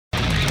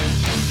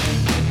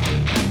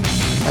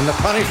and the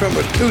punishment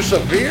was too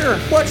severe?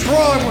 What's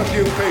wrong with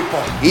you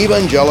people?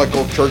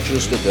 Evangelical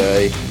churches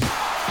today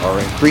are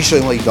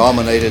increasingly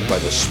dominated by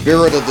the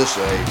spirit of this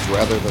age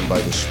rather than by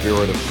the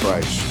spirit of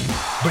Christ.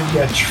 But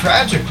yet,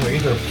 tragically,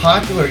 there are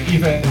popular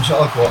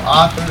evangelical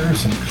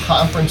authors and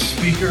conference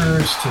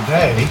speakers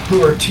today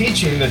who are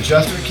teaching that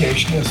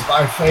justification is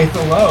by faith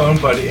alone,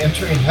 but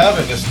entering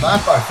heaven is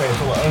not by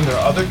faith alone. There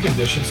are other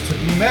conditions to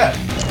be met.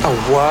 A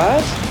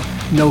what?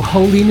 No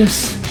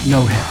holiness,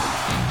 no heaven.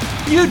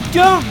 You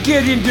don't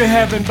get into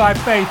heaven by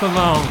faith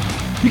alone.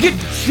 You get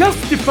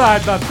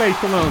justified by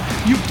faith alone.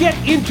 You get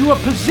into a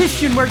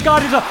position where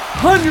God is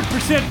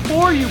 100%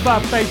 for you by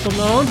faith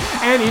alone.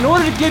 And in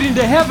order to get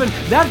into heaven,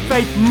 that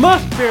faith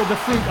must bear the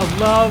fruit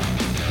of love.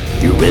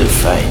 You will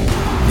find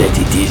that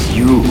it is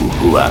you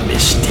who are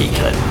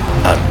mistaken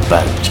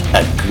about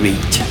a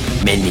great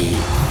many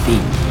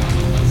things.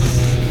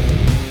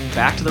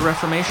 Back to the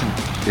Reformation.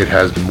 It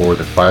has been more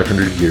than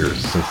 500 years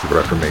since the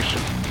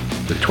Reformation.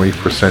 The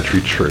 21st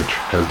century church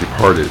has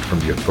departed from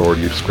the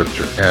authority of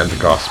Scripture and the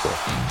gospel.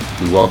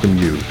 We welcome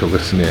you to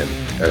listen in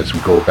as we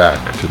go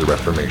back to the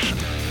Reformation.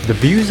 The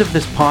views of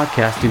this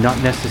podcast do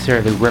not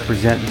necessarily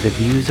represent the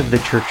views of the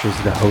churches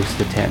the hosts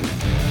attend.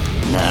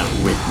 Now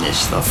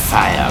witness the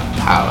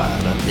firepower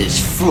of this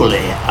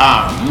fully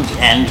armed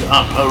and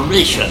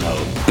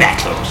operational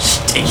battle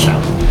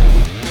station.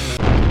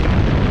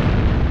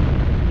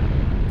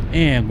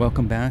 And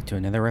welcome back to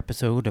another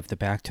episode of the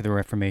Back to the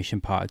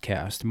Reformation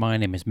podcast. My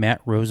name is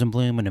Matt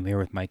Rosenblum, and I'm here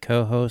with my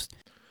co-host,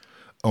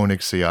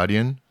 Onyx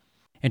Siadian.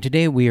 And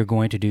today we are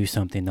going to do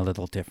something a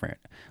little different.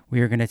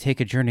 We are going to take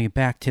a journey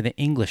back to the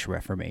English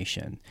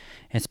Reformation.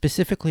 And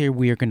specifically,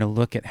 we are going to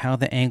look at how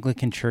the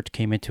Anglican Church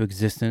came into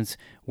existence,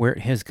 where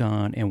it has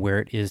gone, and where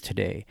it is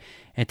today.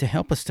 And to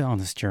help us on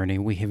this journey,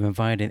 we have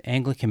invited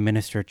Anglican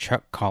minister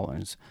Chuck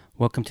Collins.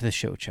 Welcome to the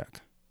show,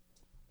 Chuck.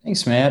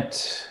 Thanks,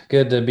 Matt.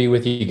 Good to be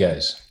with you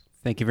guys.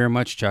 Thank you very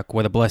much, Chuck.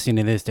 What a blessing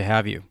it is to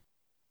have you.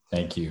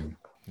 Thank you.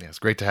 Yeah, it's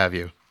great to have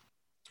you.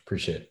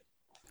 Appreciate it.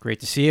 Great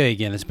to see you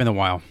again. It's been a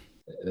while.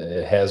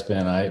 It has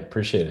been. I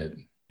appreciate it.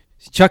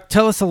 Chuck,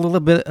 tell us a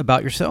little bit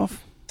about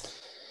yourself.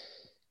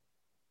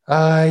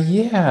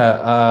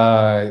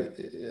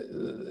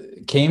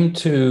 Came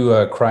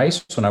to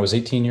Christ when I was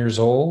 18 years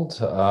old,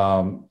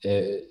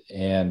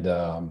 and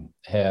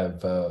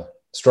have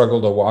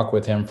struggled to walk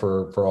with him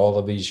for all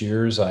of these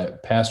years. I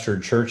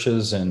pastored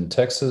churches in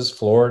Texas,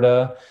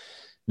 Florida,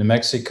 New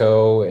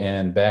Mexico,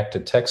 and back to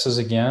Texas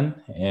again.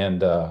 And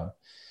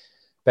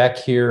back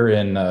here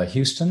in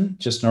Houston,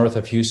 just north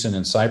of Houston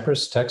in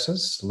Cypress,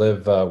 Texas,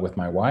 live with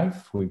my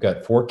wife. We've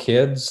got 4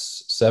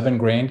 kids, 7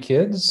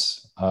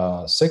 grandkids.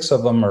 6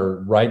 of them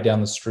are right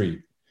down the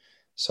street.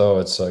 So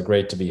it's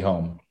great to be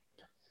home.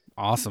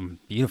 Awesome.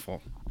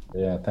 Beautiful.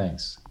 Yeah,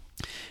 thanks.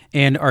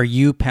 And are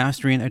you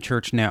pastoring a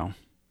church now?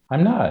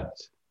 I'm not.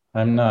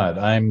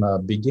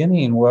 I'm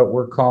beginning what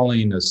we're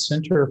calling a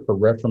Center for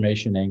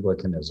Reformation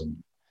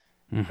Anglicanism,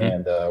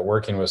 and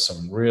working with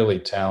some really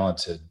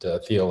talented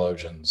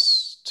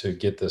theologians to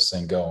get this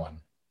thing going.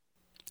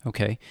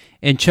 Okay.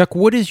 And Chuck,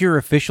 what is your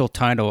official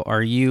title?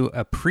 Are you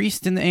a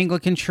priest in the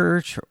Anglican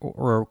Church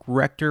or a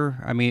rector?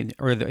 I mean,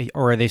 or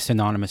are they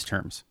synonymous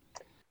terms?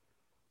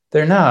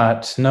 They're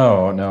not.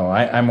 No.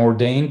 I'm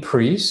ordained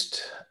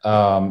priest.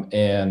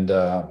 And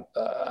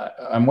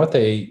I'm what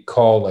they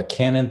call a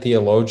canon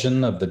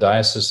theologian of the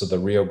Diocese of the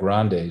Rio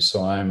Grande.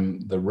 So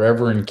I'm the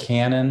Reverend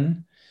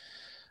Canon,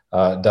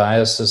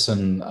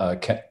 diocesan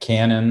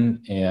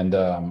canon. And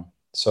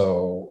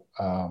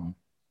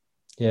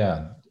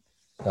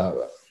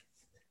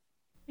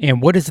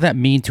And what does that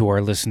mean to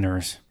our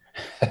listeners?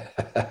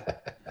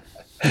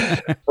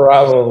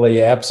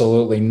 Probably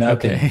absolutely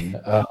nothing.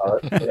 Okay.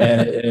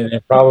 and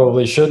it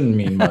probably shouldn't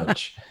mean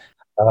much.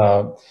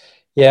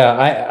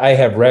 I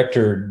have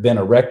been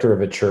a rector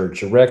of a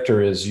church. A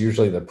rector is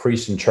usually the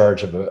priest in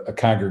charge of a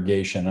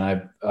congregation.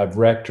 I've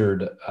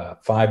rectored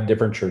 5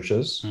 different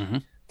churches,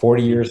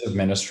 40 years of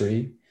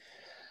ministry.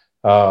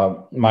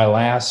 My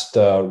last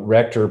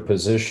rector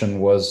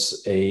position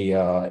was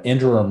a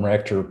interim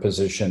rector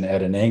position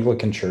at an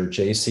Anglican church,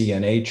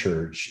 ACNA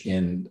church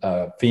in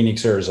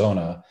Phoenix,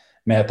 Arizona.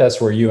 Matt, that's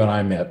where you and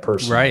I met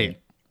personally.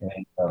 Right.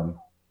 And,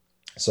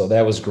 so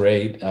that was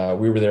great.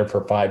 We were there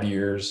for 5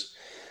 years.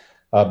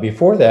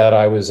 Before that,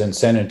 I was in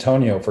San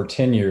Antonio for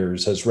 10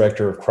 years as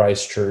rector of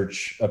Christ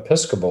Church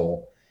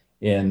Episcopal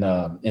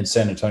in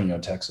San Antonio,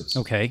 Texas.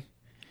 Okay.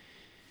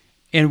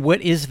 And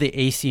what is the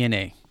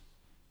ACNA?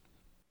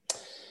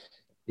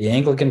 The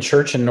Anglican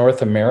Church in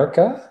North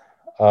America,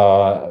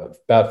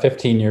 about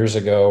 15 years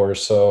ago or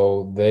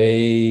so,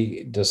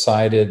 they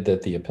decided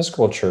that the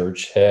Episcopal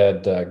Church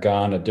had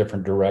gone a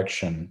different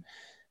direction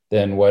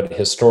than what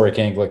historic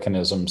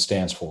Anglicanism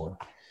stands for.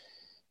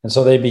 And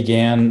so they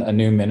began a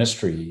new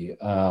ministry,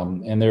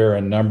 and there are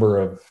a number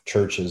of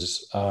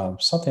churches,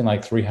 something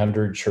like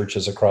 300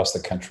 churches across the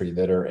country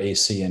that are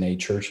ACNA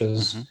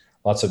churches,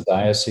 lots of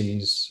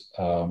dioceses,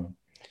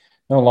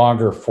 no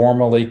longer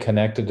formally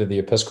connected to the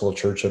Episcopal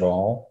Church at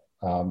all.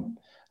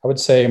 I would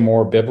say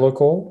more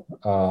biblical.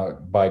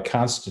 By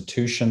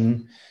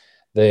constitution,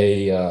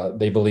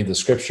 They believe the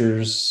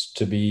scriptures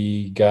to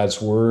be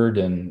God's word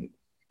and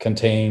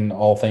contain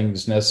all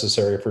things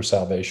necessary for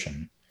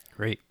salvation.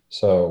 Great.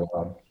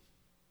 So,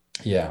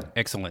 yeah.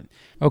 Excellent.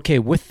 Okay,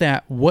 with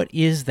that, what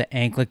is the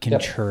Anglican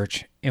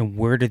Church, and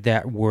where did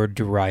that word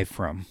derive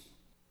from?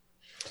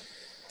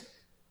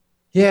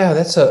 Yeah,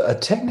 that's a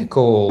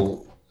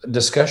technical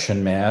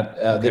discussion, Matt,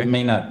 that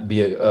may not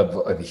be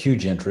of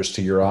huge interest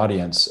to your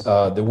audience.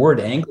 The word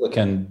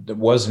Anglican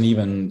wasn't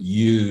even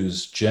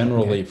used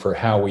generally for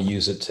how we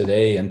use it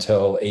today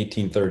until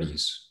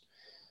 1830s.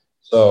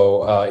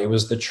 So it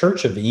was the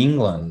Church of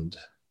England,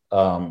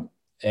 and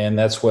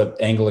that's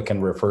what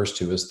Anglican refers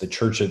to as the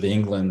Church of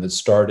England, that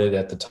started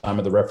at the time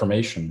of the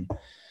Reformation.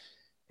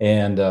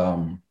 And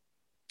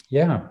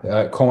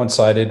it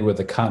coincided with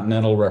the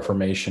Continental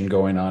Reformation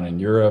going on in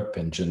Europe,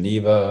 in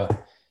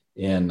Geneva,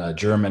 in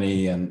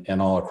Germany,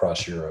 and all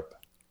across Europe.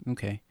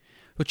 Okay.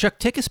 Well, Chuck,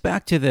 take us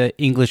back to the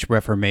English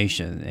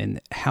Reformation, and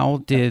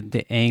how did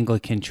the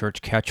Anglican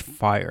Church catch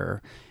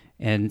fire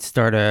and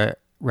start a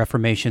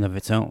Reformation of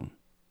its own?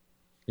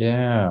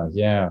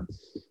 Yeah.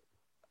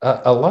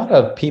 A lot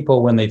of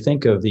people, when they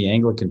think of the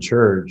Anglican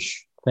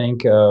Church,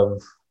 think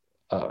of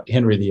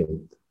Henry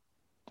VIII.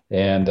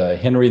 And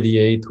Henry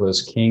VIII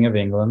was King of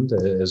England,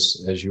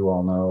 as you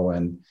all know,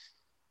 and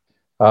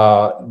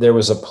there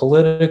was a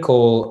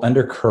political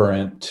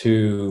undercurrent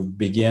to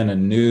begin a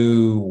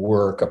new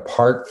work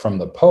apart from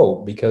the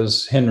Pope,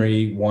 because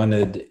Henry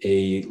wanted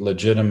a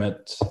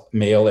legitimate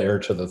male heir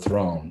to the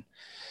throne.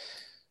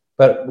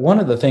 But one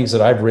of the things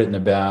that I've written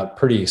about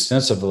pretty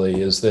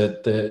extensively is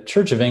that the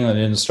Church of England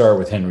didn't start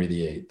with Henry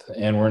VIII,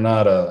 and we're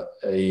not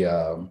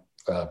a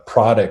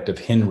product of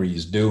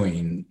Henry's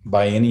doing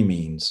by any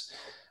means.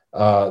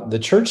 The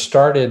church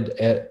started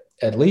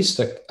at least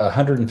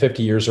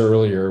 150 years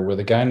earlier with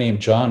a guy named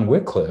John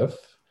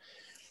Wycliffe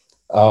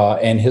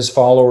and his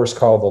followers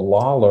called the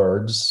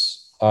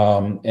Lollards,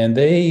 and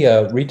they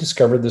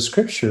rediscovered the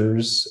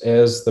scriptures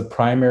as the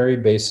primary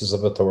basis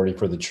of authority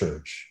for the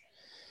church.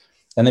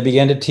 And they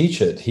began to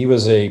teach it. He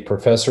was a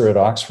professor at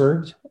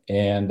Oxford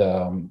and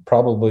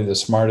probably the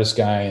smartest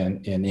guy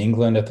in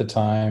England at the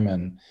time,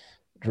 and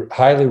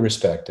highly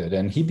respected.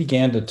 And he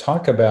began to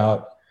talk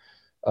about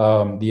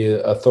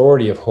the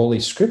authority of Holy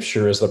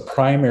Scripture as the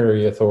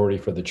primary authority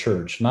for the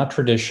church, not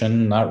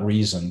tradition, not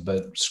reason,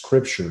 but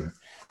Scripture.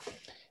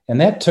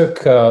 And that took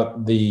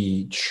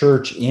the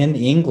church in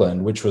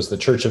England, which was the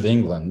Church of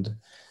England,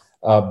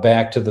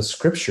 back to the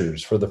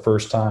Scriptures for the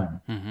first time.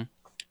 Mm-hmm.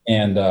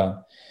 And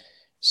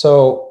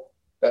so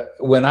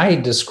when I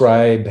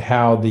describe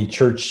how the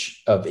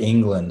Church of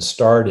England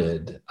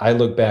started, I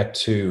look back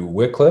to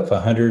Wycliffe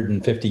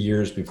 150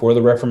 years before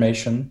the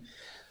Reformation.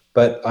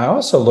 But I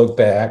also look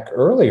back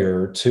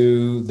earlier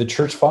to the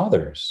church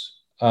fathers,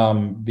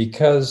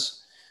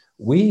 because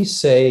we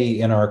say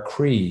in our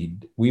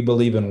creed, we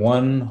believe in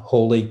one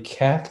holy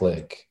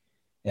Catholic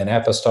and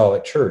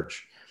apostolic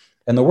church.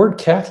 And the word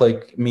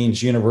Catholic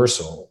means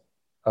universal.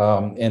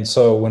 And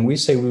so when we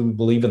say we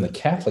believe in the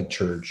Catholic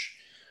Church,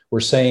 we're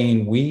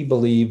saying we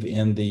believe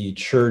in the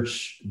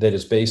church that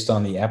is based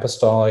on the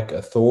apostolic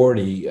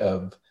authority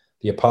of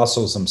the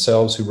apostles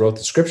themselves who wrote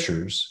the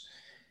scriptures.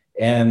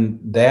 And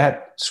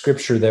that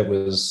scripture that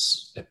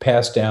was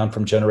passed down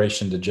from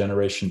generation to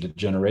generation to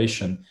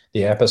generation,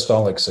 the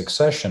apostolic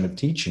succession of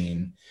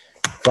teaching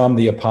from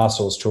the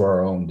apostles to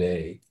our own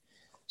day.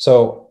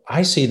 So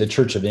I see the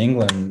Church of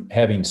England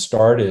having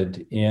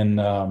started in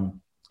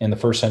the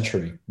first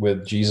century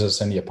with Jesus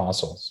and the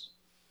apostles.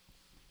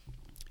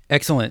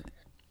 Excellent.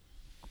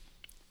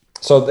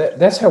 So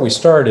that's how we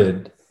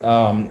started.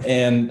 So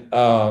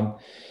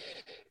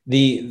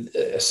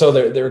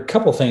there are a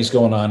couple things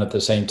going on at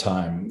the same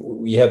time.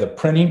 We have the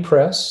printing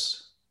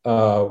press,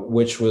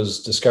 which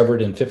was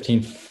discovered in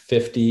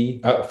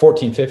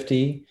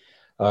 1450.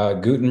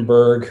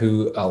 Gutenberg,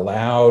 who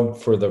allowed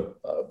for the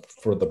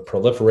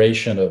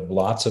proliferation of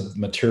lots of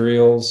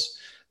materials,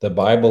 the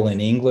Bible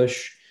in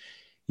English.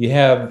 You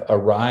have a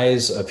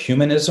rise of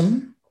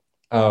humanism,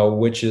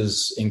 which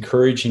is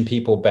encouraging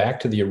people back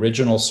to the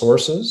original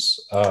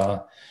sources,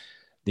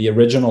 the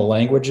original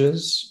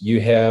languages. You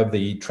have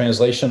the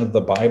translation of the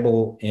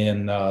Bible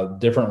in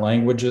different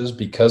languages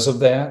because of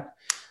that.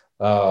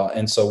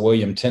 And so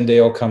William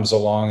Tyndale comes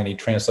along and he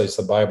translates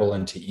the Bible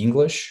into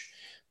English,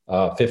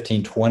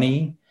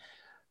 1520.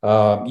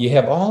 You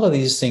have all of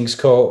these things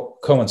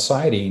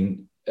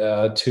coinciding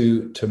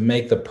to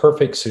make the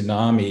perfect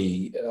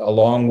tsunami,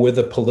 along with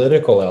the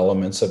political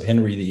elements of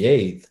Henry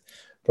VIII,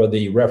 for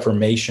the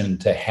Reformation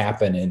to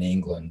happen in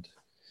England.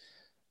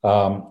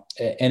 And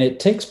it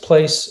takes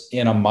place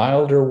in a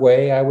milder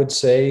way, I would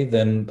say,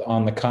 than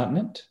on the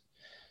continent.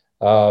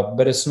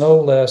 But it's no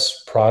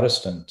less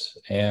Protestant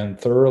and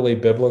thoroughly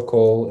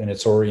biblical in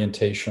its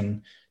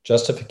orientation.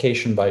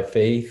 Justification by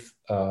faith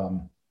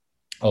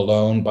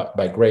alone,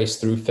 by grace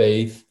through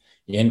faith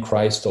in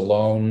Christ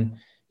alone,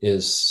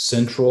 is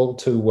central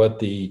to what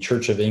the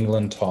Church of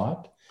England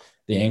taught,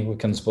 the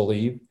Anglicans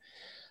believe.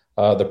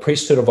 The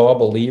priesthood of all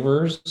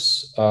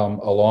believers,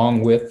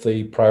 along with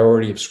the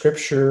priority of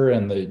Scripture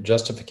and the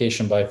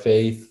justification by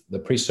faith, the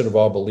priesthood of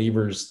all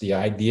believers, the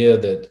idea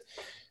that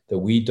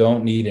we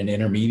don't need an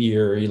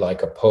intermediary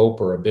like a pope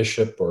or a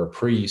bishop or a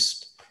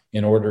priest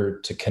in order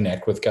to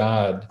connect with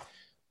God,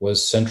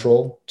 was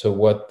central to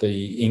what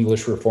the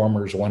English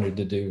reformers wanted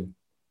to do.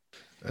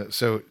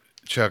 So,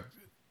 Chuck,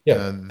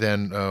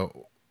 then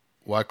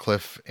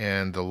Wycliffe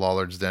and the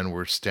Lollards then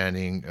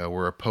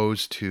were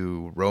opposed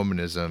to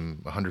Romanism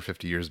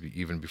 150 years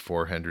even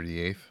before Henry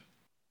VIII?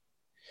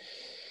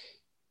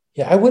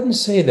 Yeah, I wouldn't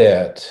say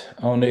that,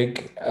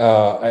 Onig.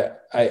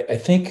 I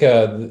think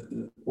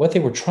what they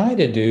were trying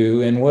to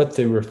do and what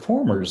the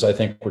reformers, I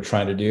think, were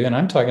trying to do, and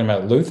I'm talking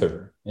about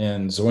Luther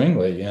and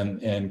Zwingli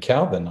and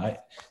Calvin,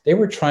 they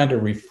were trying to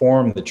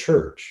reform the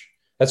church.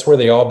 That's where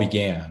they all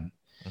began.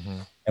 Mm-hmm.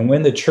 And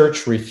when the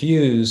church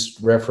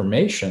refused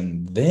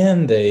Reformation,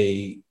 then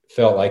they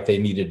felt like they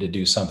needed to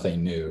do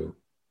something new.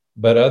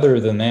 But other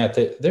than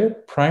that, their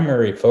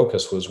primary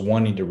focus was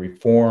wanting to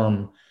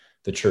reform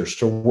the church,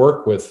 to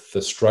work with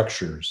the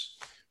structures,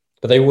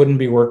 but they wouldn't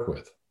be worked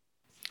with.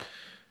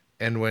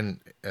 And when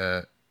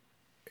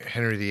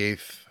Henry VIII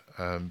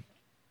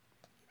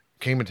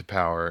came into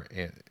power,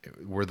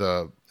 were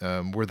the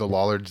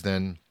Lollards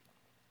then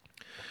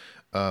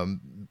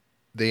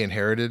they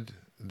inherited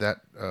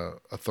that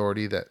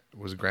authority that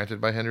was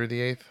granted by Henry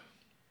VIII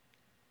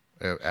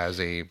as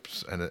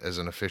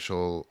an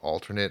official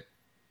alternate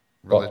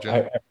religion?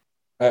 Well,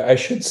 I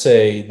should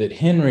say that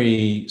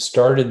Henry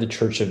started the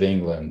Church of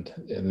England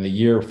in the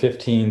year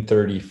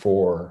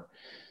 1534,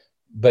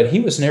 but he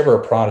was never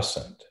a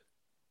Protestant.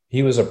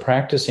 He was a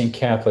practicing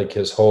Catholic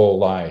his whole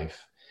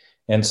life.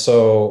 And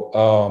so,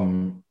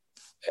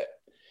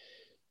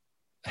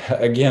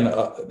 again,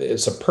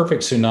 it's a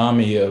perfect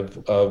tsunami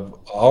of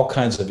all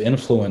kinds of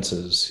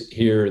influences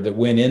here that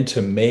went in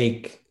to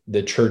make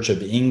the Church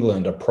of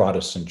England a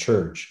Protestant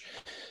church.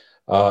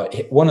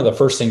 One of the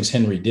first things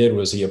Henry did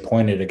was he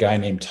appointed a guy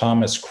named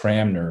Thomas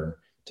Cranmer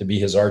to be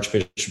his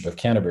Archbishop of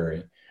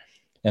Canterbury.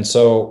 And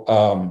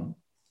so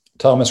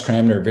Thomas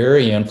Cranmer,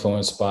 very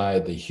influenced by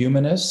the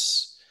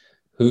humanists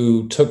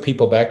who took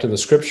people back to the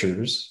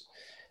scriptures,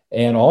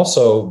 and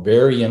also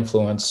very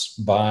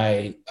influenced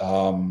by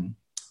the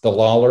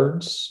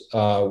Lollards,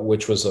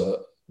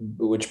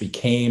 which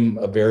became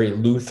a very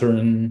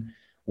Lutheran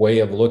way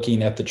of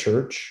looking at the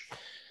church.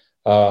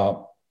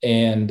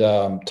 And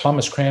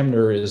Thomas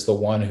Cranmer is the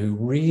one who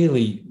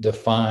really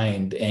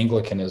defined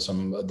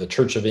Anglicanism, the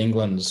Church of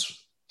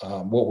England's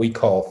what we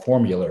call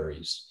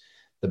formularies,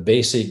 the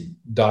basic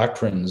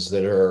doctrines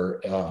that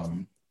are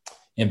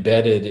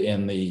embedded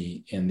in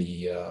the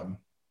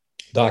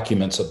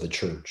documents of the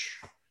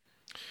church.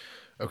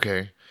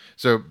 Okay,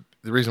 so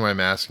the reason why I'm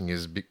asking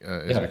is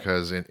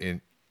because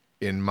in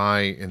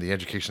the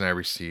education I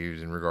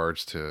received in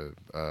regards to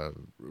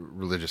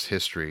religious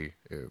history,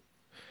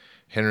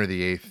 Henry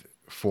VIII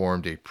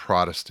formed a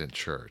Protestant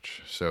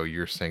church. So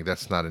you're saying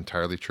that's not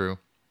entirely true?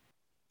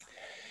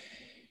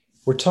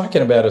 We're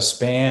talking about a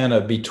span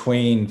of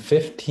between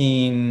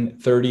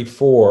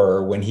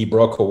 1534, when he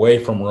broke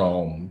away from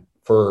Rome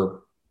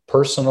for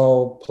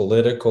personal,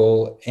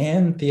 political,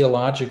 and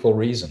theological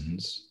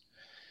reasons.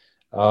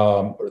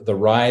 The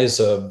rise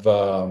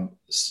of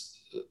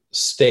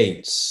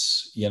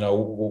states,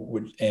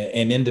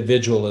 and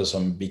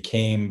individualism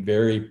became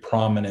very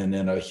prominent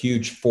and a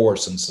huge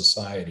force in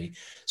society.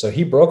 So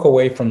he broke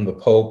away from the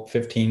Pope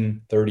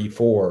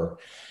 1534.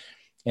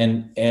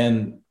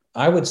 And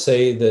I would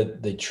say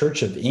that the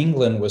Church of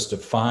England was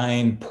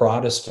defined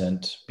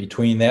Protestant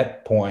between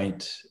that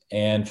point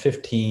and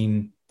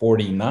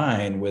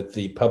 1549 with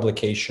the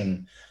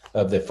publication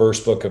of the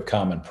First Book of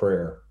Common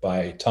Prayer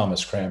by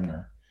Thomas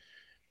Cranmer.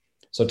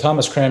 So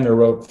Thomas Cranmer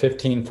wrote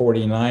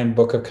 1549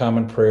 Book of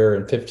Common Prayer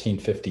and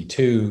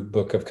 1552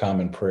 Book of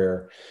Common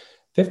Prayer.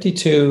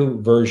 52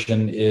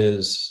 version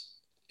is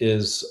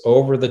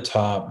over the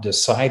top,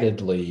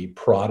 decidedly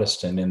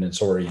Protestant in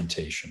its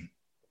orientation.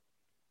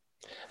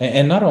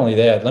 And not only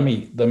that, let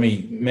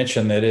me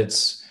mention that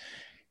it's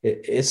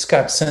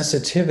got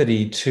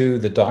sensitivity to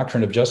the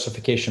doctrine of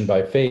justification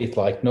by faith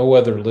like no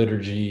other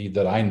liturgy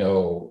that I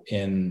know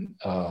in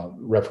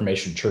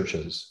Reformation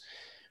churches.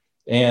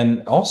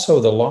 And also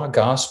the law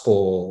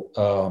gospel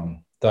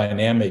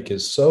dynamic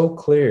is so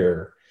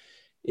clear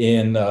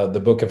in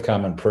the Book of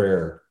Common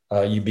Prayer.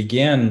 You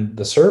begin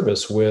the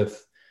service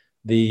with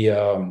the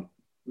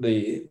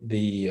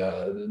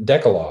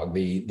Decalogue,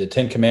 the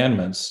Ten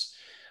Commandments,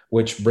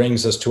 which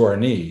brings us to our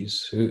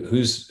knees.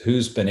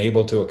 Who's been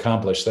able to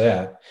accomplish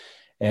that,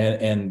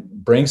 and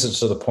brings us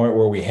to the point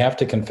where we have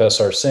to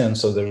confess our sin.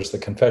 So there's the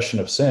confession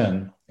of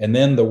sin, and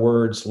then the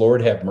words,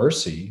 "Lord, have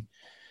mercy."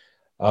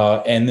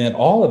 And then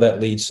all of that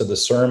leads to the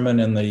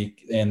sermon and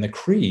the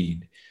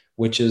creed,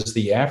 which is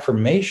the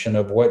affirmation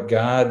of what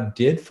God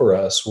did for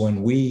us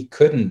when we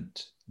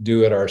couldn't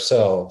do it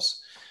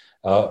ourselves,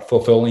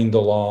 fulfilling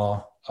the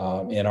law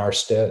in our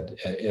stead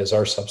as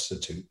our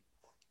substitute.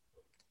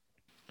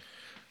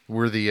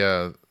 Were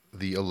the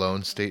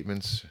alone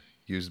statements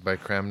used by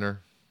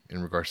Cranmer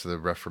in regards to the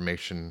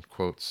Reformation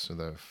quotes,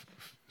 the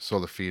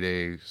sola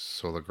fide,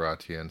 sola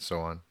gratia, and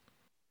so on?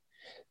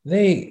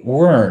 They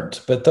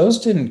weren't, but those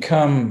didn't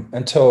come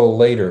until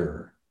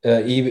later,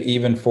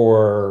 even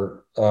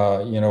for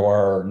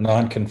our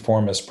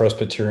nonconformist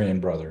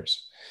Presbyterian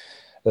brothers.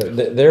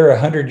 They're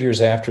 100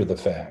 years after the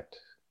fact,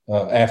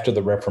 after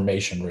the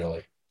Reformation,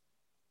 really.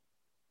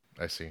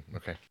 I see.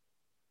 Okay.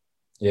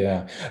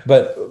 Yeah,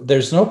 but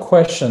there's no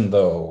question,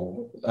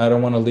 though, I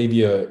don't want to leave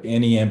you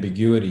any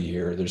ambiguity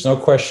here. There's no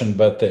question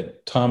but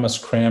that Thomas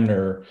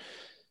Cranmer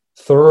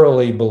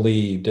thoroughly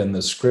believed in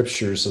the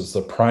scriptures as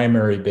the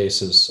primary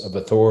basis of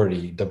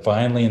authority,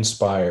 divinely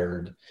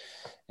inspired,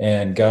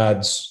 and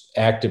God's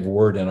active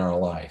word in our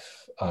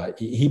life.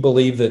 He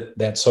believed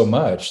that so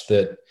much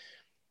that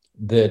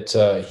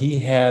he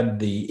had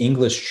the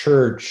English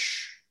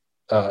church,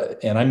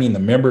 and I mean the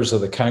members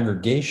of the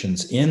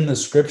congregations, in the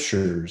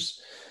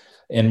scriptures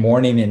in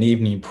morning and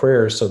evening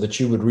prayer so that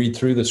you would read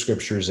through the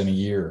scriptures in a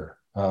year.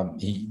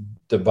 He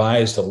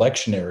devised a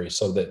lectionary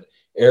so that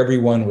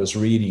everyone was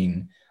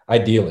reading.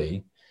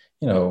 Ideally,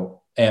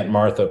 Aunt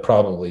Martha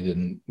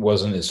probably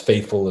wasn't as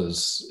faithful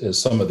as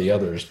some of the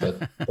others,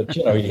 but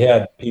he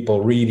had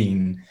people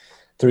reading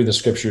through the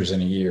scriptures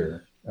in a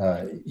year.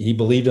 He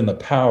believed in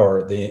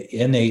the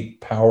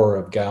innate power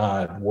of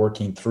God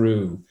working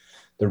through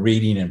the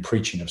reading and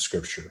preaching of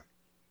scripture.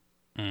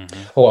 Mm-hmm.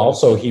 Oh,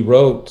 also he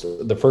wrote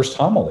the first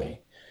homily,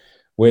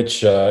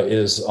 which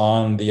is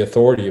on the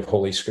authority of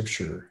Holy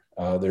Scripture.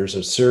 There's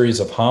a series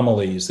of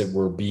homilies that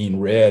were being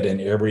read in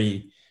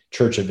every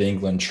Church of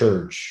England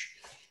church,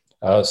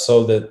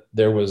 so that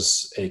there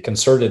was a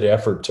concerted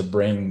effort to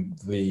bring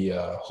the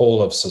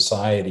whole of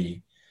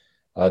society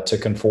to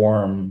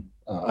conform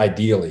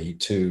ideally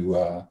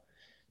to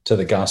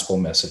the gospel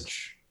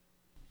message.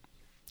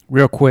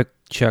 Real quick,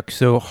 Chuck.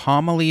 So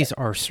homilies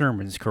are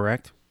sermons,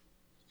 correct?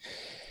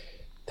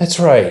 That's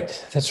right.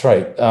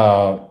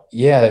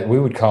 Yeah, we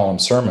would call them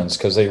sermons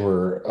because they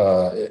were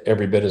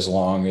every bit as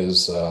long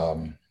as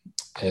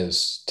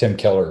Tim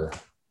Keller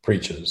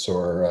preaches,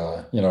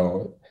 or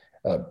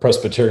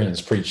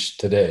Presbyterians preach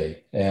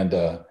today.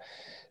 And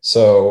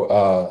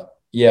so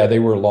they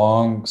were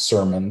long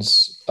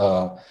sermons,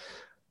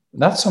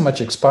 not so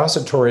much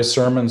expository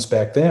sermons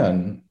back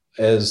then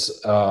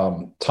as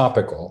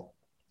topical.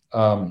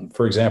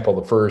 For example,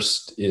 the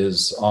first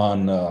is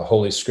on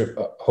Holy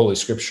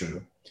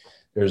Scripture.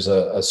 There's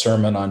a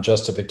sermon on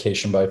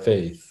justification by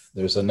faith.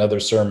 There's another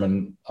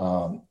sermon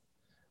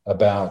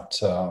about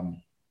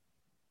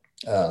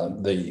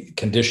the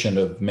condition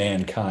of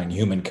mankind,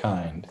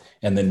 humankind,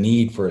 and the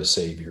need for a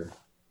savior.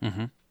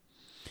 Mm-hmm.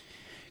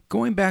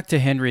 Going back to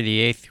Henry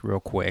VIII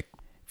real quick,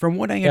 from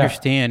what I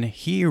understand,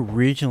 he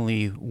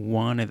originally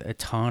wanted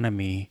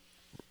autonomy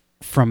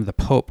from the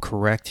Pope,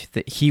 correct?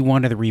 That he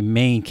wanted to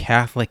remain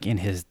Catholic in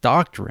his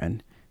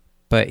doctrine,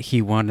 but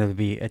he wanted to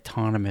be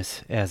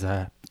autonomous as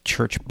a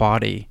church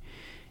body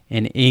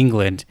in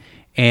England.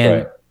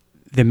 And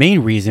the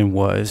main reason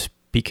was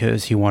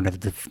because he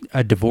wanted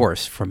a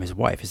divorce from his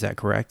wife. Is that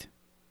correct?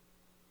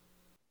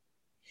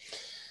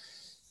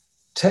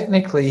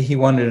 Technically, he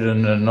wanted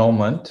an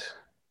annulment,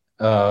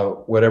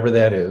 whatever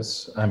that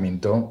is. I mean,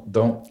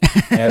 don't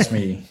ask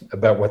me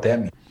about what that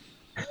means,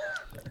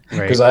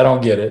 because I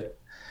don't get it.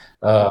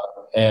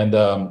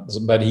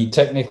 But he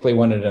technically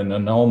wanted an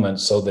annulment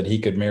so that he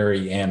could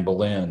marry Anne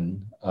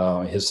Boleyn,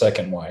 his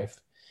second wife.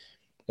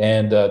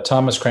 And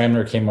Thomas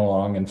Cranmer came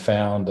along and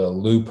found a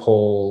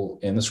loophole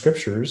in the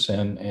scriptures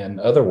and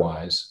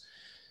otherwise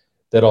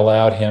that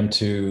allowed him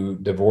to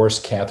divorce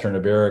Catherine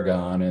of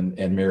Aragon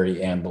and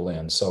marry Anne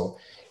Boleyn. So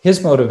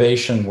his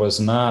motivation was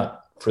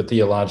not for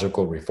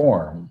theological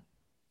reform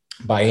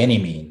by any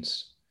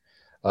means.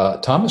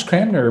 Thomas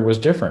Cranmer was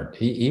different.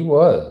 He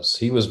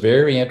was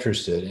very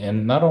interested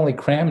in not only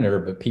Cranmer,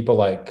 but people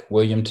like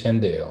William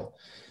Tyndale,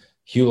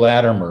 Hugh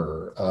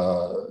Latimer,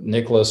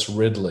 Nicholas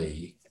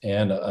Ridley,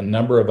 and a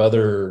number of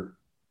other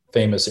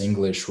famous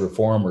English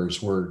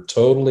reformers were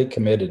totally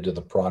committed to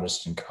the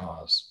Protestant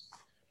cause.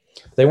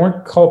 They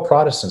weren't called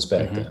Protestants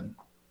back then.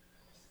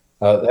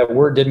 That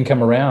word didn't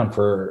come around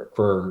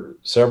for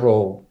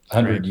several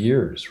hundred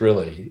years,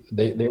 really.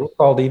 They were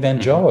called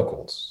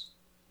evangelicals.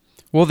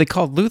 Well, they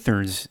called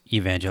Lutherans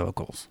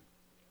evangelicals.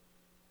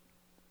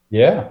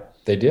 Yeah,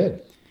 they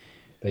did.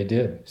 They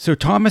did. So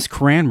Thomas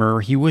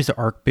Cranmer, he was the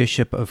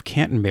Archbishop of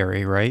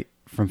Canterbury, right?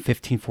 From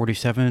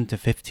 1547 to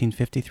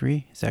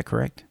 1553. Is that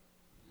correct?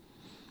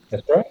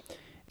 That's right.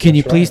 Can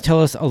you please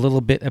tell us a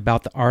little bit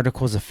about the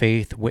Articles of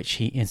Faith which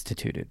he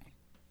instituted?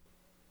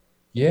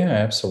 Yeah,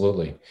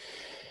 absolutely.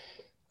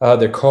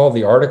 They're called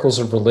the Articles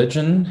of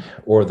Religion,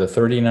 or the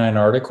 39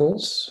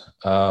 Articles.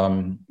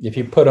 If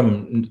you put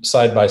them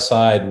side by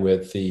side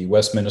with the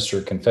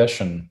Westminster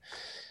Confession,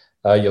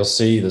 you'll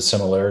see the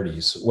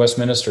similarities.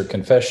 Westminster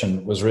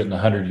Confession was written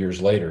 100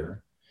 years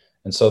later,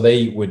 and so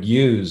they would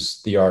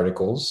use the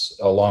Articles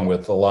along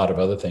with a lot of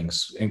other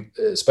things,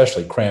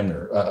 especially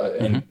Cranmer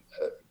and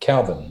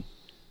Calvin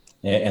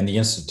and the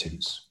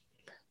Institutes.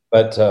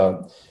 But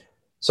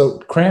so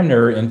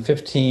Cranmer in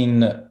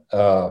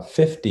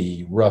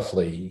 1550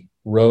 roughly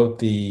wrote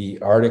the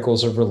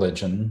Articles of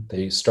Religion.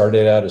 They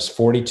started out as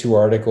 42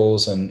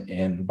 articles,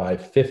 and by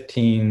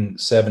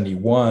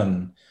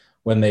 1571,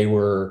 when they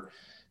were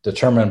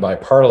determined by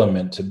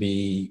Parliament to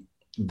be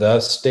the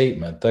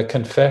statement, the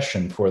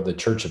confession for the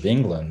Church of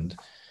England,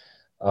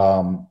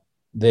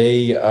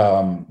 they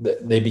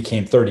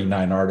became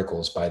 39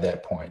 articles by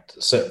that point.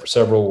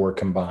 Several were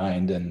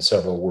combined and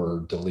several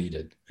were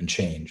deleted and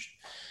changed.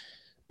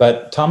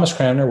 But Thomas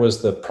Cranmer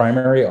was the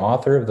primary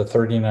author of the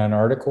 39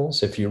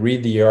 articles. If you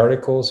read the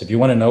articles, if you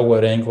want to know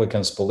what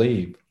Anglicans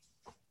believe,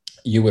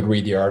 you would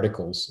read the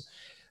articles.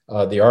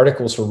 The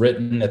articles were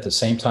written at the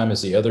same time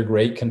as the other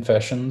great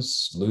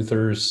confessions,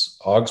 Luther's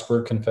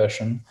Augsburg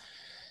Confession,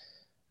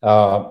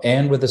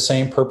 and with the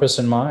same purpose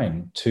in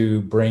mind,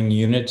 to bring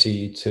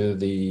unity to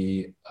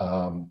the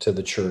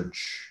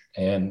church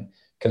and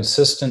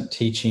consistent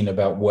teaching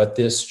about what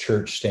this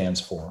church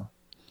stands for.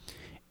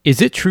 Is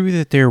it true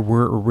that there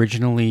were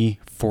originally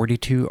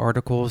 42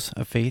 articles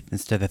of faith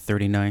instead of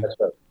 39?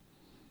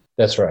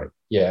 That's right.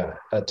 Yeah.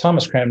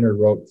 Thomas Cranmer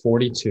wrote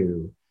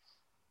 42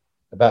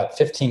 about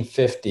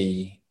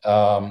 1550.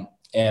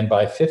 And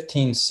by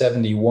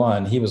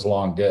 1571, he was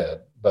long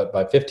dead. But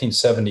by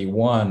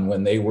 1571,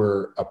 when they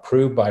were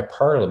approved by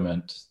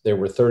Parliament, there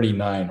were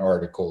 39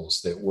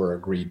 articles that were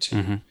agreed to.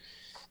 Mm-hmm.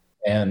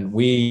 And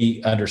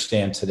we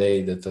understand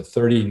today that the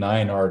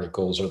 39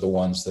 articles are the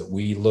ones that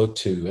we look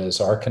to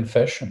as our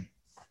confession.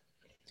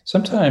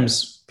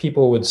 Sometimes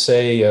people would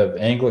say of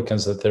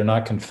Anglicans that they're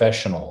not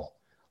confessional,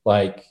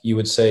 like you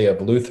would say of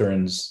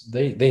Lutherans,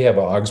 they have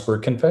an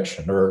Augsburg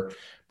Confession, or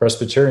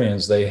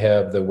Presbyterians, they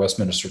have the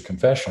Westminster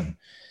Confession.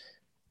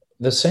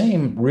 The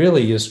same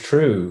really is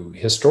true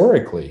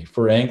historically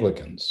for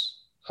Anglicans.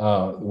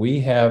 We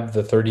have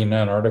the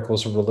 39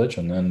 Articles of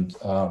Religion,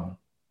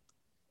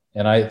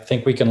 and I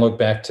think we can look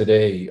back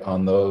today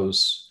on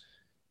those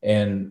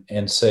and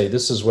say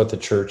this is what the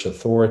church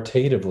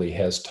authoritatively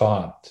has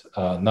taught,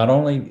 not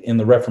only in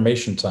the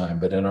Reformation time,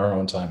 but in our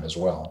own time as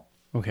well.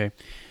 Okay.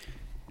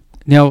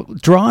 Now,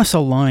 draw us a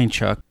line,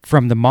 Chuck,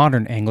 from the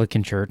modern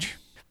Anglican Church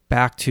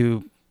back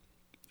to,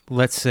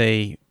 let's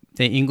say,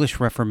 the English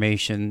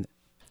Reformation,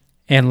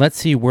 and let's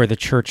see where the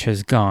church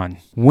has gone.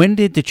 When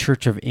did the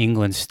Church of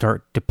England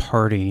start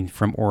departing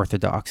from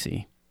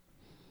orthodoxy?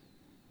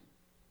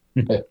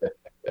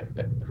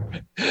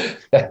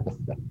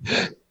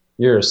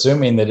 You're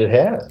assuming that it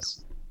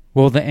has.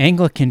 Well, the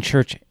Anglican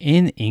Church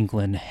in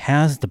England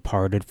has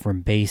departed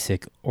from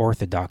basic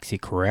orthodoxy,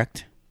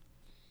 correct?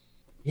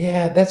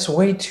 Yeah, that's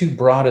way too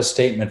broad a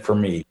statement for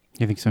me.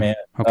 You think so? Man.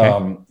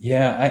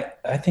 Okay.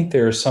 I think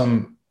there are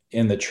some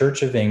in the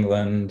Church of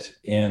England,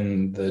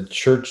 in the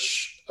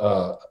church,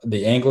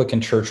 the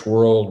Anglican Church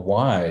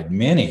worldwide,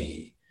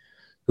 many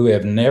who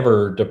have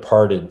never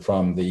departed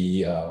from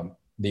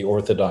the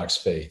Orthodox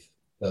faith.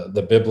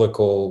 The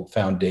biblical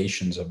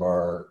foundations of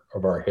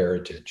our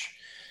heritage.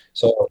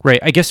 So right,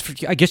 I guess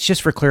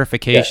just for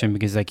clarification,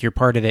 because like you're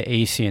part of the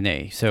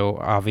ACNA, so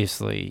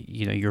obviously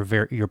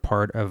you're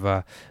part of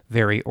a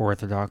very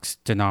orthodox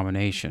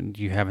denomination.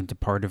 You haven't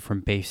departed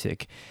from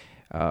basic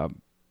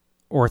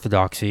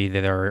orthodoxy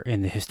that are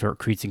in the historic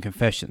creeds and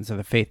confessions of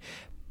the faith,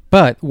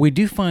 but we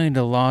do find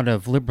a lot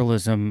of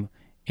liberalism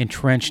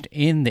entrenched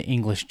in the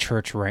English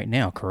Church right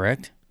now.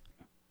 Correct?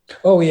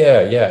 Oh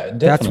yeah, definitely.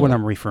 That's what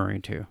I'm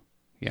referring to.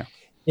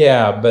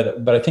 Yeah,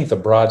 but I think the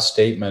broad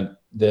statement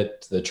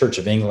that the Church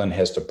of England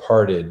has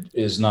departed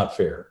is not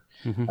fair.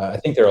 Mm-hmm. I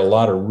think there are a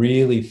lot of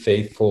really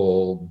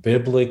faithful,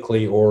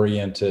 biblically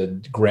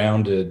oriented,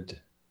 grounded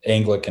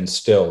Anglicans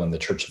still in the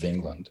Church of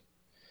England.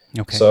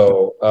 Okay.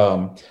 So,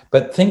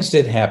 but things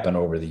did happen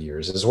over the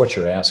years, is what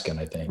you're asking,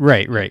 I think.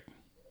 Right.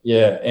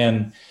 Yeah,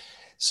 and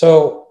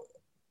so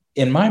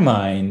in my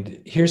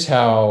mind, here's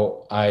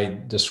how I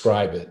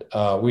describe it.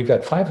 We've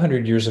got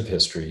 500 years of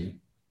history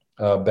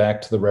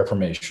back to the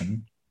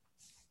Reformation.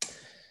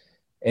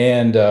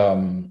 And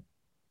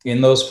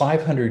in those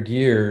 500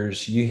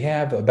 years, you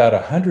have about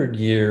 100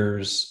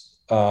 years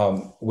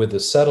with the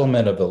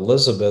settlement of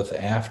Elizabeth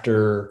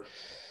after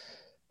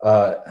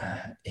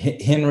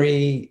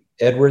Henry,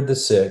 Edward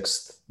VI,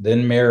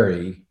 then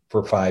Mary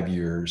for 5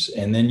 years,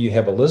 and then you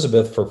have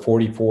Elizabeth for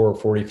 44 or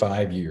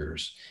 45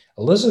 years.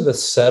 Elizabeth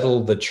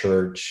settled the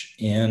church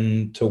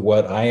into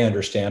what I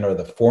understand are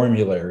the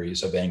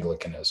formularies of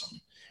Anglicanism.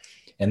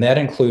 And that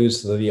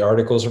includes the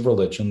Articles of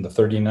Religion, the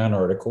 39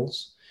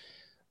 Articles,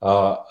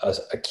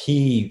 a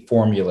key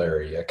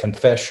formulary, a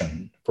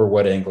confession for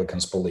what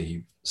Anglicans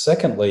believe.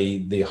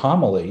 Secondly, the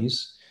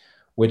homilies,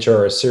 which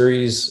are a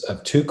series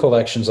of 2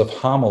 collections of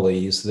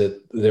homilies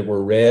that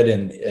were read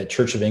in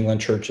Church of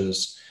England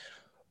churches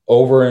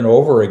over and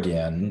over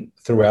again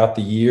throughout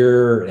the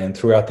year and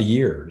throughout the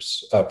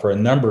years, for a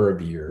number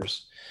of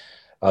years,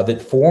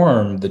 that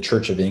formed the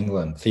Church of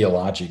England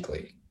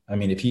theologically. I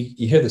mean, if you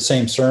hear the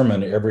same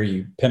sermon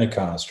every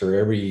Pentecost or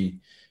every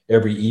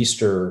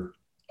Easter,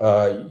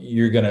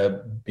 you're going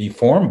to be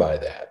formed by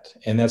that.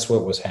 And that's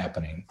what was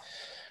happening.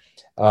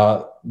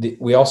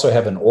 We also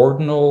have an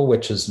ordinal,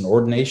 which is an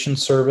ordination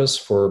service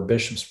for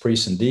bishops,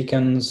 priests, and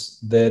deacons.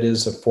 That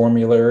is a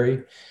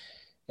formulary.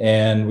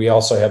 And we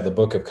also have the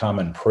Book of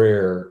Common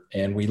Prayer.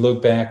 And we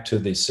look back to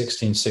the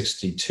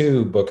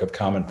 1662 Book of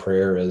Common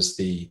Prayer as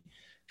the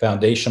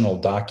foundational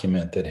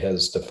document that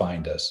has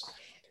defined us.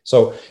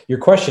 So your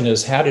question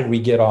is, how did we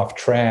get off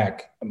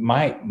track?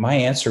 My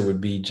answer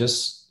would be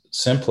just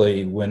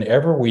simply,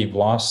 whenever we've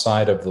lost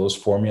sight of those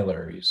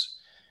formularies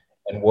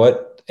and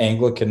what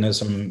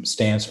Anglicanism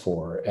stands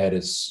for at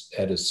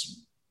its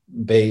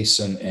base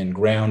and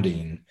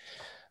grounding,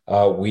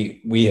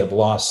 we have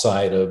lost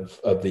sight of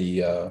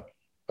the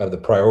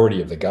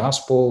priority of the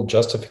gospel,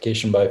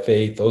 justification by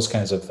faith, those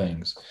kinds of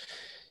things.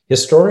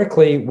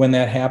 Historically, when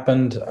that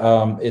happened,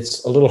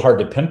 it's a little hard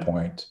to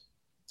pinpoint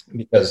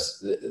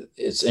because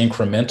it's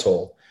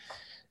incremental.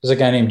 There's a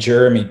guy named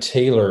Jeremy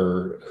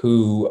Taylor,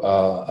 who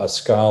a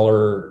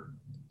scholar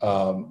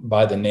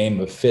by the name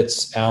of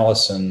Fitz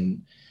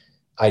Allison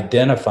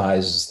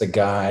identifies as the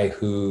guy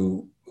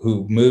who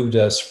moved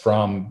us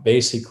from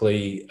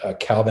basically a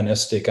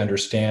Calvinistic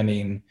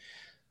understanding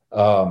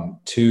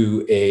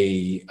to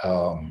a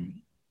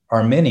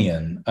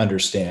Arminian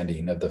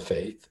understanding of the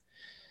faith.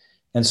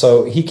 And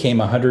so he came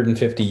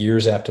 150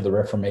 years after the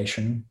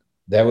Reformation.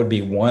 That would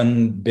be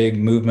one big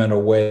movement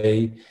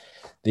away.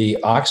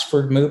 The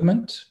Oxford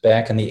movement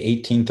back in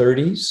the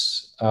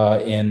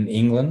 1830s in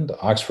England,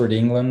 Oxford,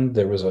 England,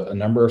 there was a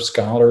number of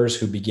scholars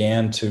who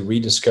began to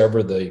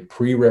rediscover the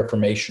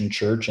pre-Reformation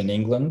church in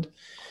England.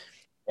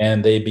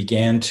 And they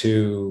began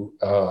to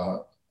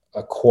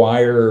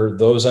acquire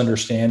those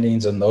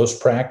understandings and those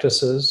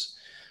practices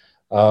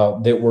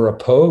that were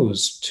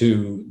opposed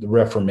to the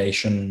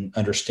Reformation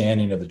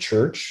understanding of the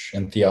church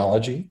and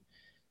theology.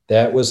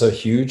 That was a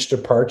huge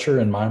departure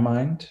in my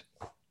mind.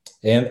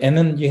 And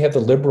then you have the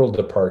liberal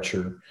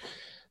departure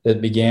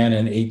that began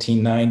in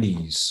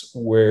 1890s,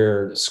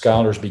 where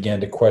scholars began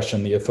to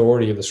question the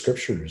authority of the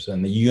scriptures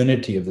and the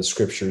unity of the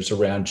scriptures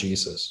around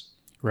Jesus.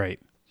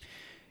 Right.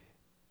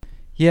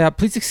 Yeah,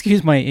 please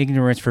excuse my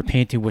ignorance for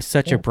painting with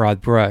such a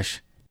broad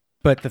brush.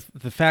 But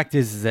the fact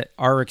is that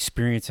our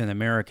experience in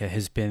America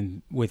has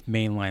been with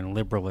mainline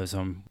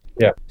liberalism,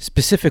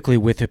 specifically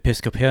with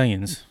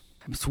Episcopalians.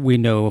 So we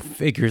know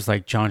figures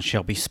like John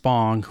Shelby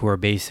Spong, who are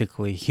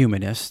basically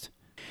humanists.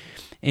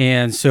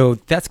 And so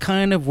that's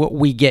kind of what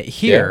we get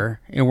here,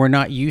 and we're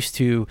not used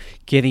to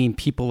getting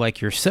people like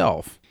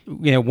yourself.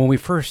 You know, when we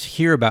first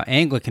hear about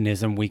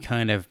Anglicanism, we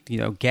kind of,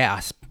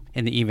 gasp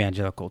in the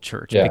evangelical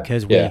church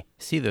because we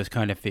see those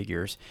kind of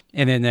figures.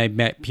 And then I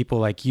met people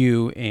like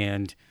you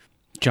and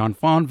John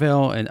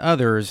Fonville and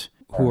others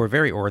who are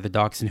very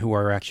orthodox and who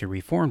are actually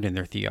reformed in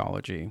their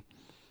theology.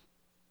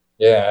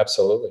 Yeah,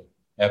 absolutely.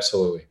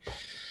 Absolutely.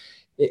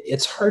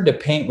 It's hard to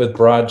paint with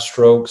broad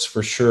strokes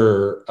for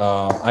sure.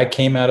 I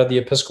came out of the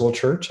Episcopal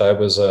Church. I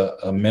was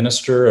a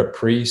minister, a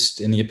priest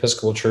in the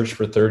Episcopal Church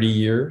for 30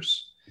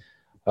 years.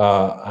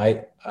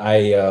 I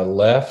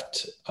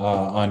left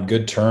on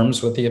good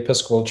terms with the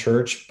Episcopal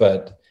Church,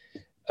 but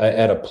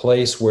at a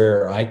place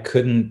where I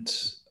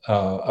couldn't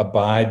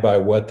abide by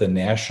what the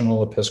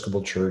National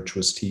Episcopal Church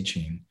was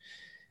teaching.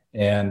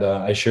 And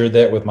I shared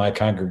that with my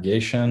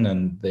congregation,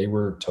 and they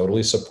were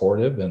totally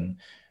supportive.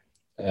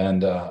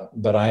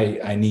 But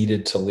I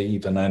needed to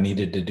leave, and I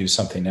needed to do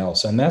something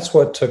else. And that's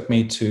what took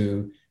me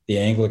to the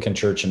Anglican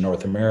Church in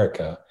North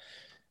America.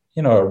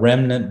 A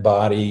remnant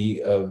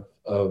body of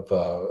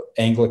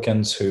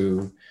Anglicans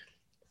who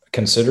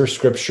consider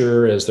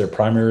Scripture as their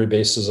primary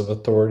basis of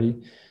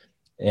authority,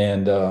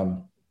 and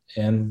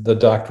the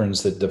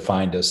doctrines that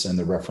defined us in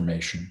the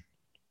Reformation.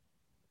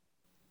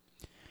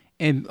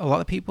 And a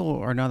lot of people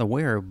are not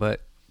aware,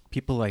 but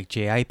people like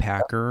J.I.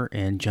 Packer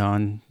and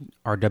John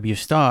R.W.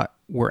 Stott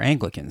were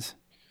Anglicans.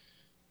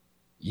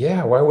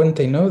 Yeah, why wouldn't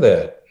they know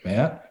that,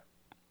 Matt?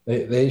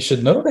 They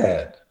should know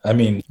that. I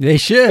mean, they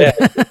should.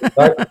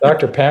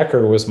 Dr.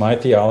 Packer was my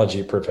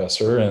theology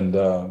professor, and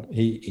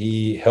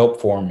he helped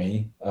form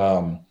me.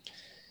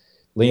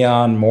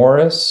 Leon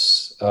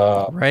Morris,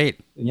 right?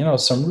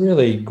 Some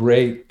really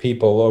great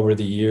people over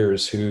the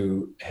years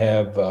who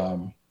have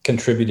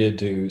contributed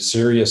to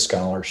serious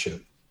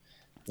scholarship.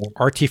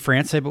 R.T.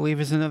 France, I believe,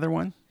 is another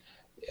one.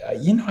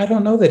 I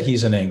don't know that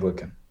he's an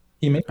Anglican.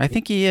 I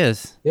think he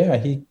is. Yeah,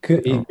 he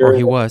could. Or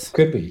he was.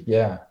 Could be.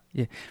 Yeah.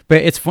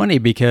 But it's funny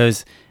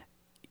because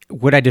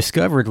what I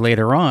discovered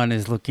later on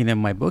is looking at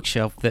my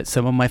bookshelf that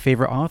some of my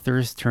favorite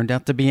authors turned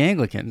out to be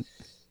Anglican.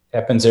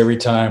 Happens every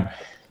time.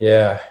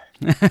 Yeah.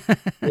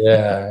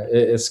 Yeah.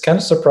 It's kind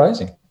of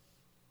surprising.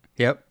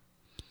 Yep.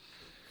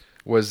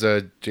 Was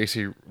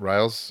J.C.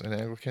 Ryles an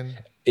Anglican?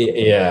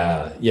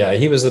 Yeah.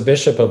 He was the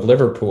Bishop of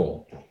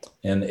Liverpool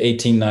in the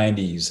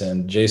 1890s,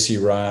 and J.C.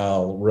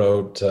 Ryle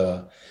wrote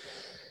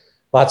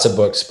lots of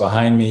books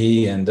behind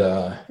me, and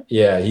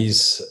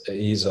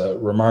he's a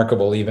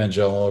remarkable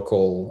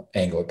evangelical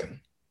Anglican.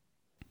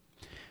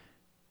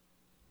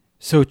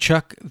 So,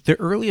 Chuck, the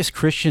earliest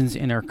Christians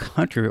in our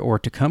country, or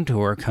to come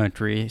to our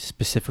country,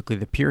 specifically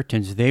the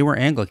Puritans, they were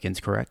Anglicans,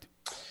 correct?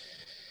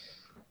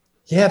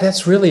 Yeah,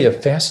 that's really a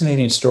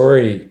fascinating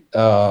story,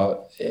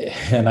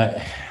 and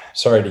I.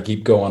 Sorry to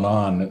keep going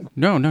on.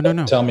 No.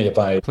 Tell me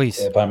if Please.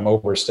 if I'm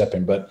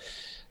overstepping, but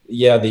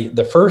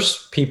the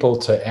first people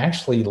to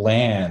actually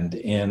land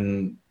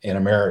in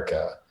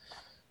America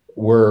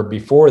were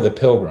before the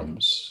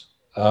Pilgrims,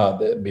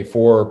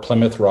 before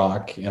Plymouth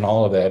Rock and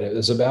all of that. It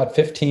was about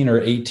 15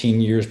 or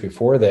 18 years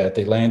before that,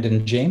 they landed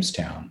in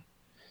Jamestown.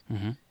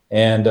 Mm-hmm.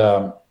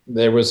 And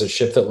there was a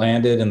ship that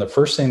landed, and the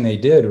first thing they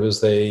did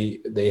was they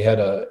had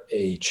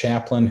a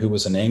chaplain who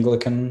was an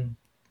Anglican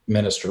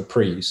minister,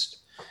 priest,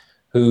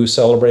 who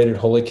celebrated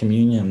Holy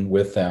Communion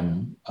with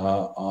them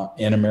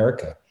in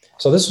America.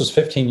 So this was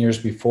 15 years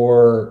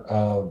before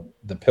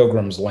the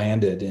Pilgrims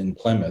landed in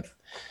Plymouth.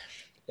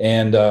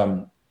 And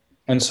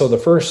so the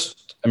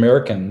first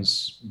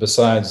Americans,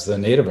 besides the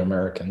Native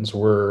Americans,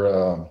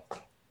 were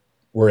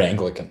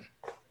Anglican.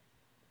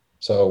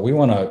 So we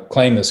want to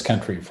claim this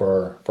country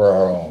for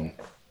our own.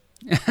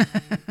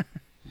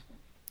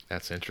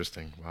 That's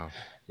interesting. Wow.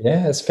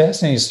 Yeah, it's a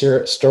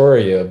fascinating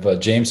story of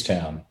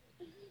Jamestown.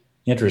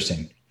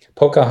 Interesting.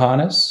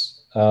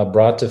 Pocahontas,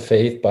 brought to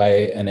faith by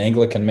an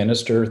Anglican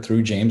minister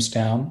through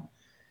Jamestown,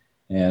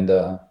 and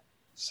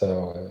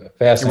so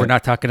fascinating.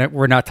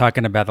 We're not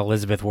talking about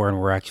Elizabeth Warren.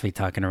 We're actually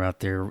talking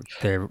about the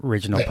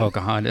original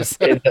Pocahontas.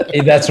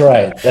 That's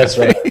right. That's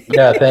right.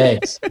 Yeah,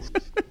 thanks.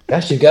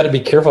 Gosh, you've got to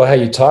be careful how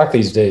you talk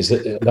these days,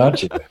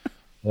 don't you?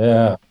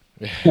 Yeah.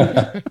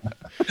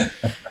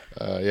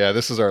 Yeah,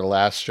 this is our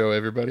last show,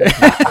 everybody.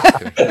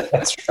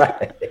 That's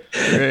right.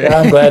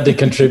 Yeah, I'm glad to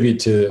contribute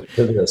to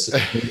this.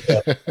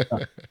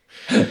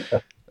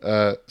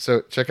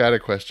 So check out a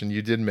question.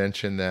 You did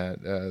mention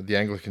that the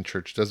Anglican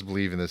Church does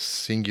believe in this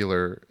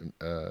singular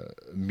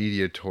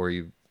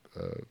mediatory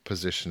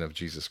position of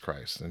Jesus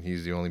Christ, and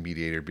he's the only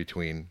mediator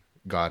between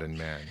God and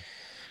man.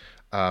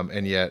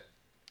 And yet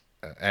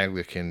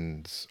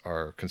Anglicans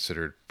are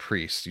considered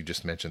priests. You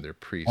just mentioned they're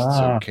priests.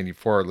 So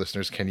for our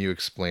listeners, can you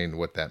explain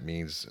what that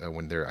means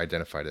when they're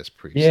identified as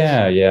priests?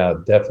 Yeah,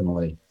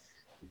 definitely.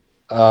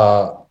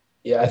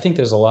 I think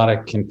there's a lot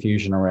of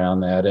confusion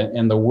around that.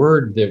 And the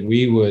word that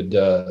we would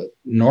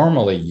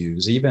normally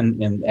use,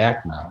 even in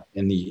ACNA,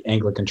 in the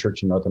Anglican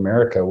Church in North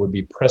America, would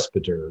be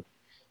presbyter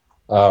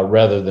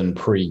rather than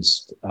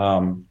priest.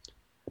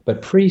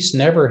 But priest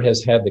never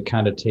has had the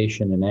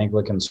connotation in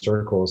Anglican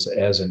circles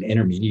as an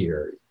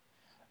intermediary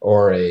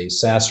or a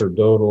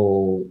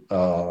sacerdotal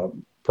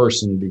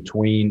person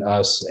between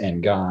us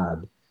and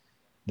God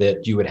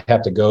that you would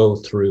have to go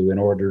through in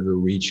order to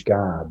reach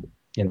God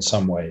in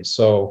some way.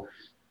 So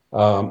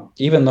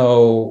even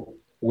though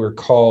we're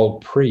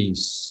called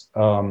priests,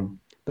 the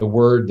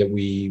word that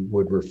we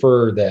would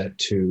refer that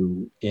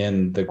to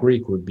in the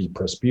Greek would be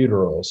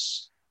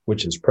presbyteros,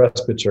 which is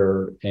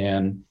presbyter,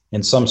 and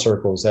in some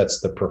circles that's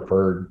the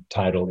preferred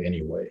title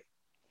anyway.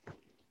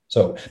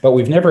 So, but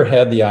we've never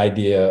had the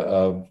idea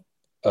of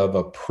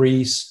a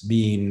priest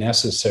being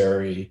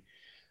necessary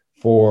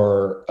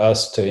for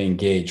us to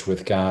engage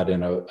with God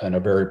in a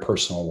very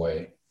personal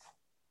way.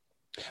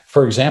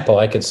 For example,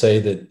 I could say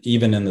that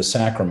even in the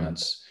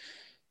sacraments,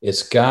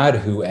 it's God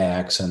who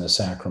acts in the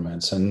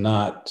sacraments and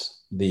not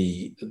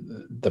the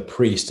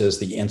priest as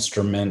the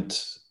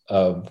instrument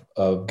of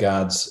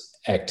God's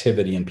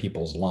activity in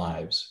people's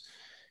lives.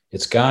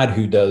 It's God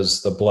who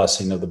does the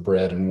blessing of the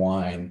bread and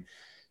wine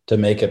to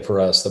make it for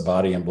us the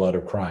body and blood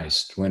of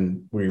Christ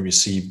when we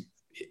receive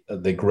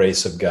the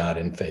grace of God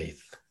in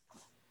faith.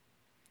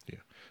 Yeah.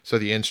 So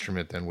the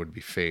instrument then would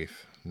be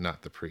faith,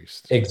 not the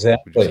priest.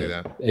 Exactly. Would you say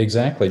that?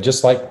 Exactly.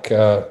 Just like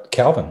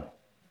Calvin.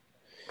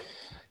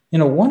 You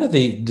know, one of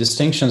the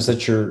distinctions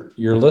that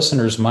your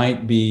listeners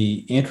might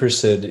be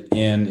interested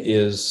in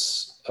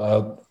is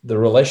the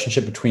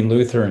relationship between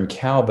Luther and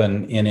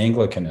Calvin in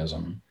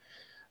Anglicanism.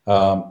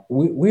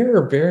 We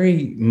are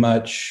very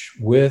much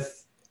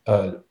with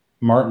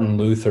Martin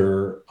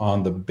Luther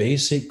on the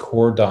basic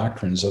core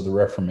doctrines of the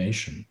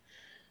Reformation.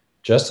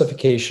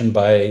 Justification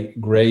by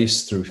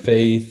grace through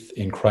faith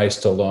in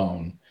Christ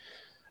alone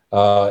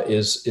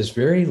is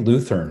very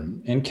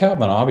Lutheran, and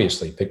Calvin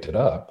obviously picked it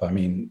up. I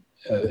mean,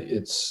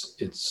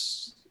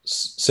 it's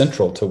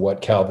central to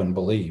what Calvin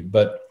believed,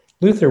 but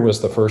Luther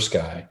was the first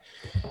guy.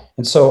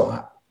 And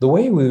so the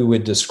way we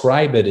would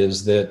describe it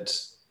is that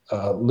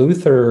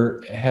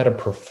Luther had a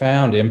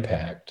profound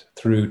impact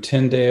through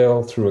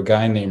Tyndale, through a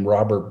guy named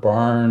Robert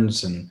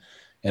Barnes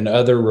and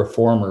other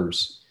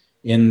reformers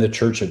in the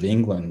Church of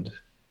England,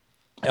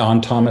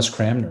 on Thomas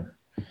Cranmer.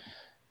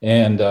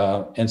 And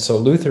so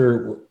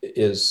Luther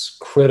is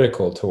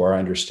critical to our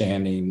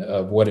understanding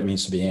of what it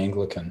means to be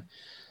Anglican.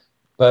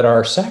 But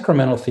our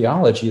sacramental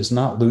theology is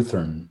not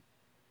Lutheran.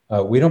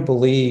 We don't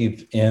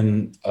believe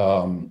in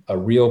a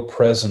real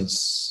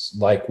presence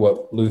like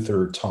what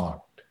Luther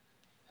taught.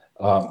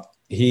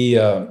 We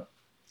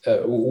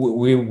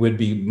would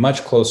be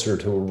much closer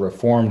to a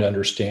Reformed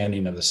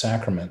understanding of the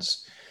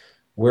sacraments,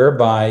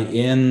 whereby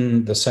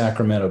in the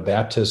sacrament of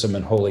baptism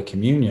and Holy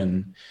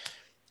Communion,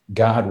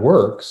 God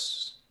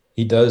works,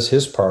 he does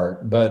his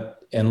part,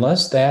 but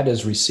unless that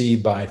is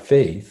received by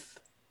faith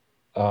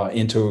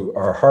into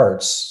our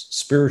hearts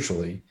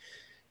spiritually,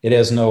 it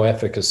has no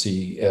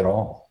efficacy at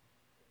all.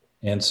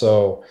 And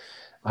so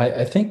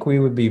I think we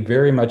would be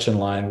very much in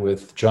line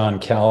with John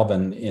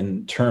Calvin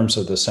in terms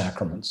of the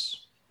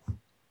sacraments.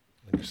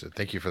 Understood.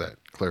 Thank you for that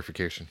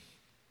clarification.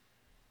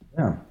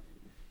 Yeah.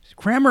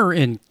 Cranmer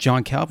and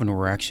John Calvin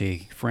were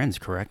actually friends,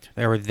 correct?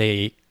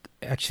 They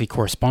actually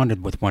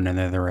corresponded with one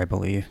another, I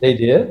believe. They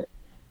did?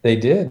 They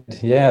did.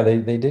 Yeah,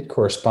 they did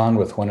correspond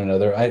with one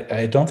another.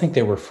 I don't think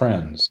they were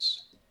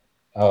friends.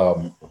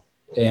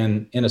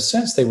 And in a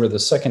sense, they were the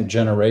second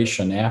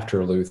generation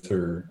after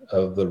Luther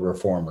of the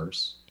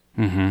reformers.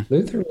 Mm-hmm.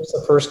 Luther was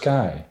the first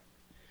guy.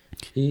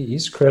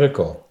 He's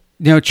critical.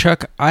 Now,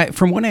 Chuck,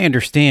 from what I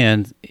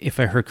understand, if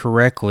I heard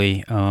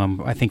correctly,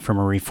 I think from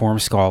a Reform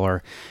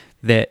scholar,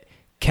 that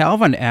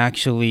Calvin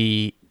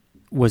actually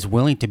was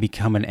willing to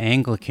become an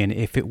Anglican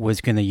if it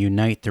was going to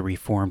unite the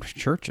Reformed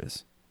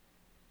churches.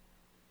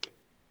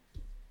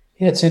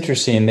 Yeah, it's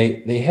interesting.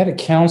 They had a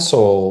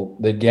council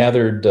that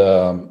gathered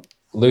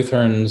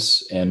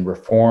Lutherans and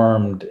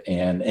Reformed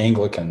and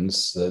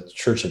Anglicans, the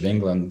Church of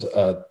England,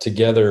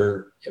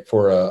 together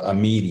for a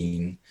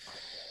meeting.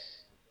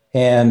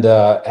 And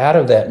out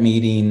of that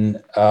meeting,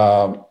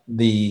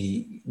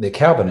 the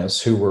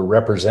Calvinists who were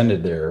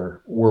represented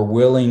there were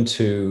willing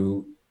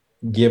to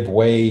give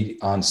way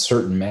on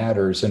certain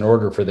matters in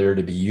order for there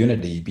to be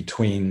unity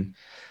between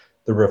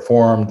the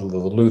Reformed, the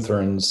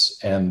Lutherans,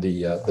 and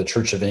the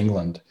Church of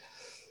England.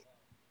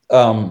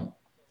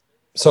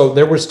 So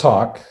there was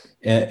talk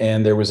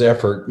and there was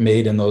effort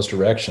made in those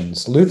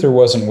directions. Luther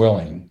wasn't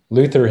willing.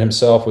 Luther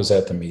himself was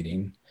at the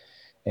meeting,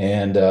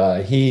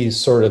 and he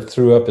sort of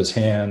threw up his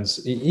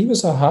hands. He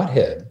was a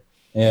hothead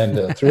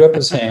and threw up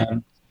his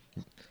hand.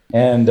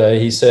 And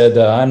he said,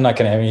 I'm not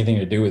going to have anything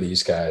to do with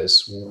these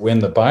guys. When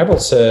the Bible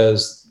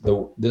says,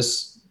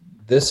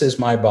 this is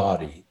my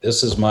body,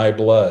 this is my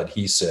blood,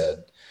 he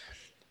said,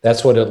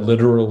 that's what it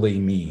literally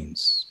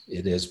means.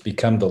 It has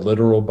become the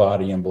literal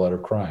body and blood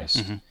of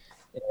Christ.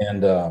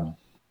 Mm-hmm.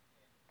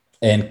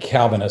 And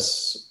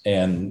Calvinists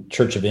and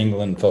Church of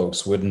England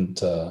folks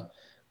wouldn't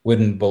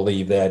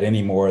believe that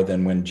any more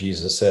than when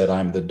Jesus said,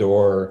 I'm the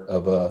door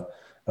of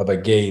a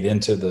gate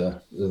into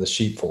the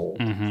sheepfold.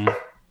 Mm-hmm.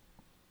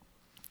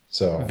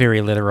 So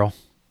very literal.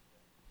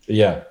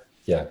 Yeah.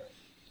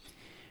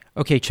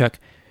 Okay, Chuck.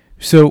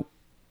 So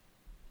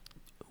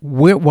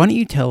why don't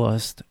you tell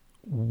us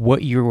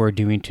what you are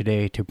doing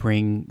today to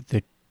bring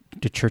the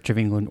Church of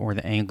England or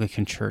the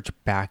Anglican Church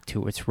back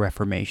to its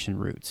Reformation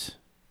roots?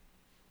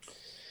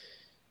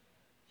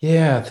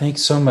 Yeah,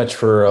 thanks so much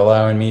for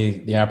allowing me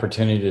the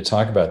opportunity to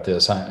talk about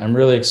this. I'm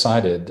really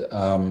excited.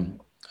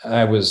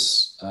 I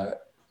was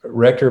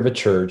rector of a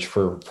church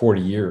for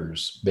 40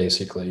 years,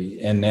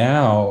 basically. And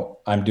now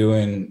I'm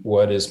doing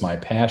what is my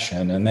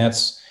passion, and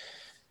that's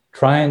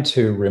trying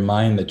to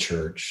remind the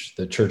Church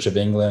of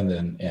England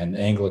and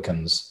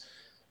Anglicans,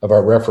 of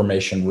our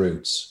Reformation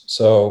roots.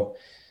 So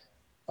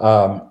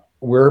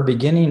we're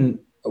beginning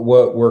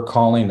what we're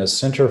calling a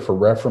Center for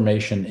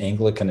Reformation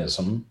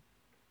Anglicanism,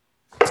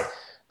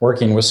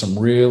 working with some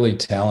really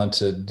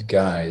talented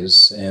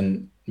guys.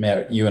 And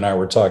Matt, you and I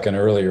were talking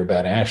earlier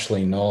about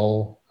Ashley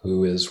Null,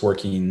 who is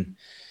working,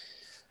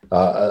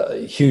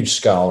 a huge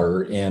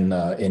scholar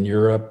in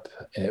Europe,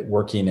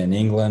 working in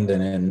England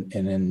and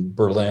in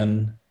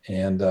Berlin.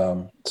 And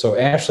so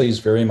Ashley's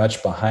very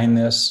much behind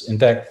this. In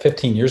fact,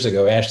 15 years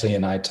ago, Ashley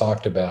and I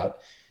talked about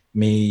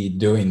me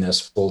doing this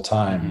full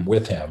time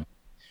with him.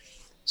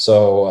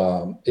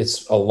 So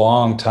it's a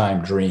long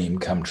time dream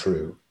come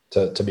true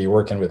to be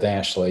working with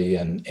Ashley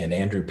and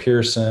Andrew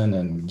Pearson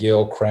and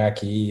Gil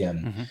Crackey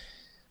and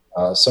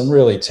some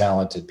really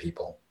talented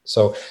people.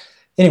 So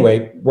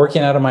anyway,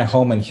 working out of my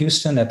home in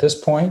Houston at this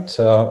point.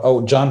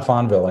 John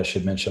Fonville, I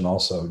should mention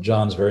also.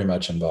 John's very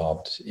much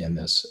involved in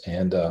this.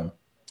 And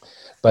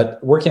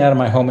but working out of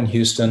my home in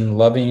Houston,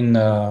 loving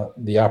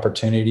the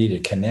opportunity to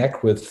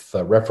connect with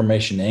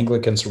Reformation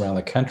Anglicans around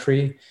the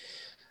country.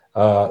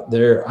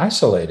 They're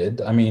isolated.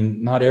 I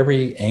mean, not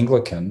every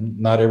Anglican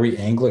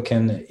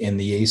in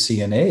the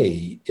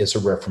ACNA is a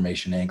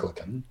Reformation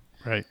Anglican.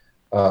 Right.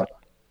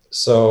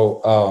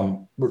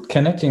 So we're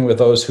connecting with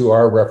those who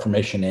are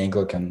Reformation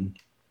Anglican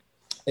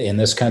in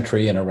this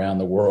country and around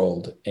the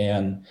world,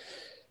 and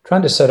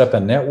trying to set up a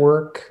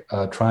network,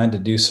 trying to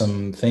do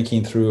some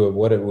thinking through of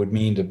what it would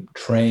mean to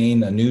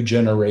train a new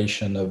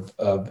generation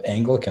of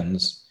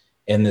Anglicans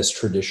in this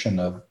tradition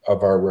of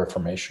our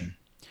Reformation.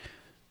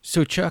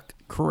 So Chuck,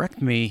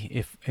 correct me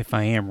if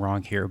I am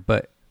wrong here,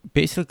 but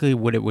basically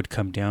what it would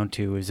come down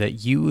to is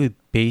that you would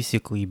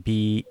basically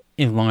be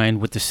in line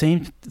with the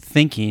same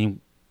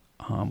thinking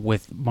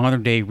with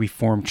modern day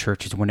Reformed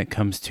churches when it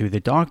comes to the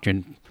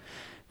doctrine.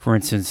 For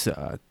instance,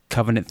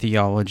 covenant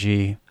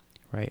theology,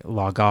 right?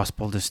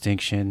 Law-gospel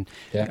distinction,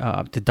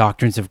 the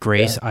doctrines of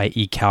grace,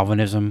 i.e.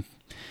 Calvinism,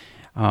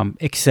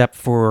 except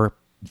for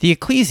the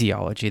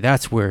ecclesiology.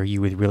 That's where you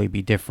would really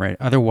be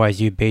different. Otherwise,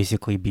 you'd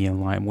basically be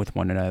in line with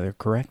one another,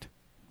 correct?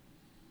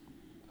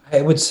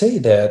 I would say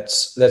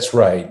that's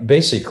right.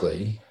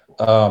 Basically,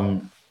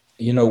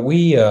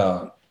 we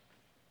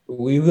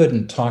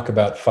wouldn't talk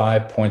about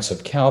 5 points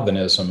of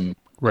Calvinism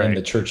in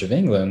the Church of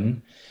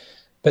England,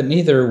 But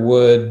neither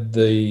would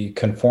the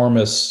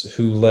conformists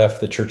who left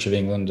the Church of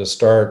England to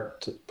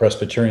start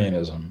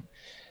Presbyterianism.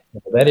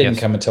 That didn't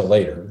come until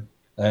later,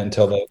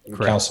 until the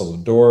Council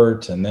of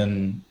Dort, and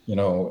then,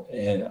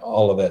 and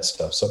all of that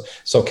stuff.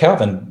 So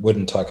Calvin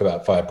wouldn't talk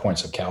about 5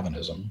 points of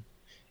Calvinism.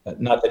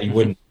 Not that he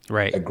wouldn't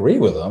agree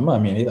with them. I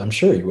mean, I'm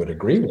sure he would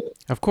agree with it.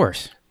 Of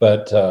course.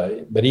 But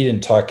he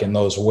didn't talk in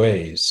those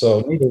ways.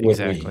 So neither would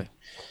we.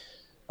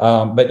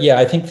 But yeah,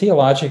 I think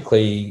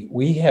theologically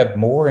we have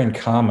more in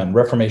common.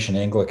 Reformation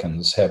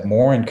Anglicans have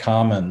more in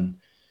common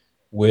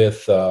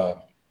with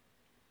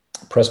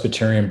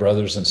Presbyterian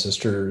brothers and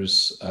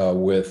sisters,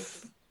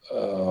 with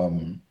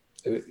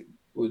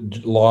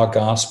law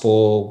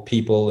gospel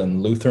people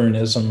in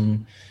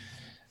Lutheranism,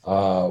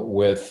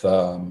 with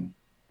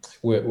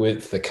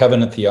the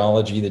covenant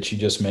theology that you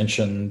just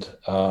mentioned.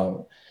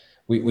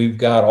 We've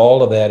got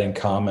all of that in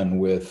common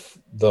with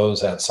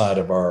those outside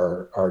of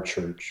our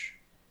church.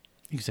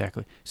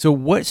 Exactly. So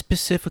what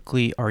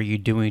specifically are you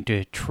doing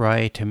to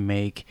try to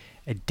make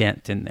a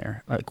dent in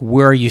there? Like,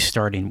 where are you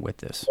starting with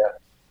this?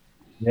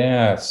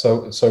 Yeah,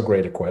 so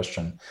great a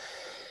question.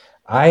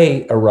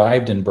 I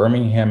arrived in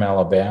Birmingham,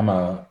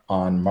 Alabama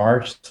on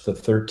March the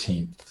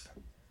 13th.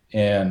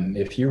 And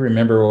if you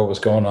remember what was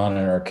going on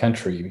in our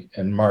country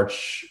in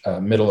March,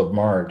 middle of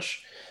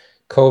March,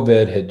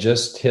 COVID had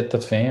just hit the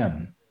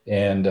fan.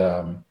 And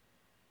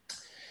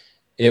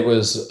it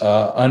was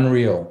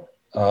unreal.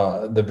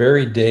 The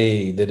very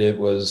day that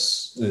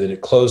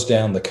it closed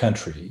down the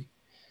country,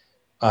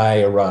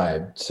 I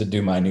arrived to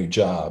do my new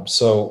job.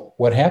 So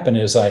what happened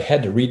is I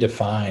had to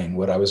redefine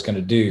what I was going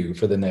to do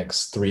for the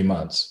next 3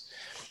 months.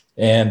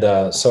 And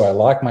so I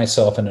locked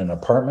myself in an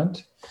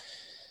apartment,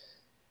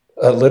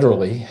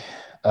 literally,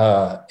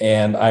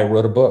 and I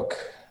wrote a book.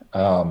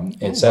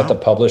 It's at the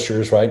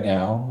publishers right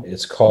now.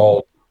 It's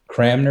called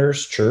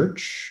Cranmer's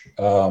Church.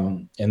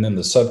 And then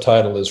the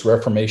subtitle is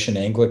Reformation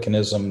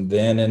Anglicanism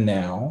Then and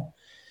Now.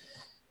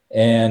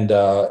 And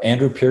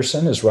Andrew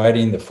Pearson is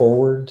writing the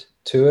foreword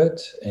to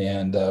it.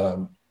 And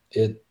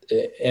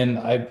and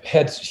I've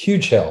had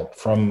huge help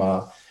from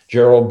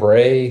Gerald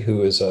Bray,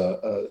 who is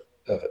a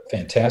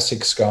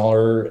fantastic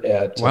scholar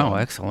at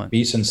excellent.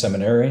 Beeson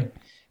Seminary,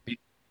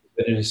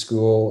 Divinity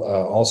School.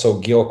 Also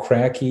Gil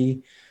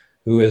Crackey,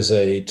 who is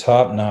a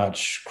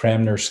top-notch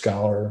Cranmer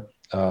scholar.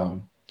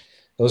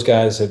 Those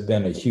guys have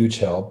been a huge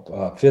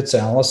help. Fitz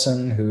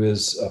Allison, who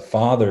is a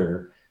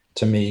father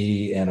to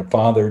me and a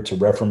father to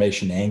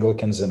Reformation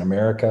Anglicans in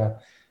America,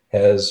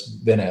 has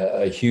been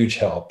a huge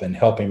help in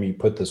helping me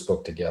put this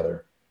book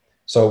together.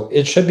 So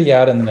it should be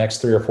out in the next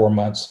 3 or 4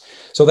 months.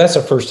 So that's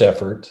a first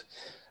effort.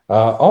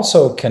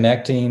 Also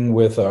connecting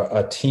with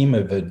a team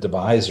of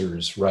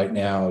advisors right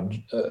now.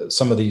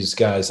 Some of these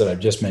guys that I've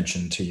just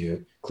mentioned to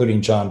you,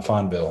 including John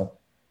Fonville,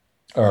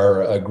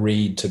 are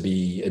agreed to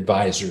be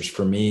advisors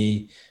for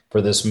me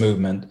for this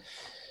movement.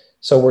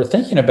 So we're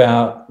thinking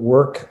about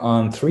work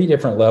on 3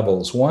 different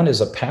levels. One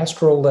is a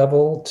pastoral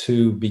level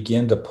to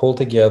begin to pull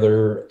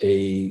together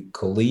a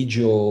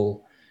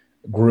collegial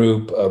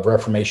group of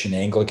Reformation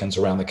Anglicans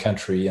around the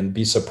country and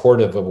be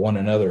supportive of one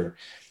another.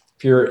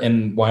 If you're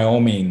in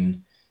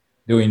Wyoming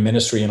doing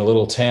ministry in a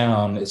little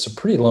town, it's a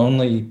pretty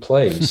lonely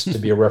place to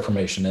be a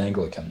Reformation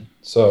Anglican.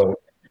 So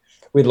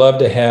we'd love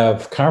to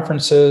have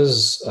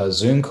conferences,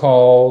 Zoom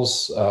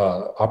calls,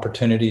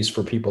 opportunities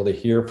for people to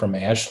hear from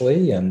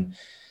Ashley and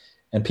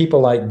people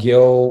like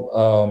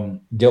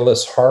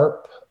Gillis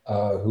Harp,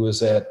 who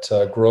is at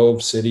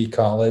Grove City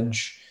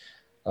College,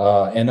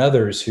 and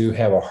others who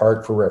have a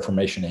heart for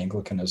Reformation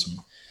Anglicanism.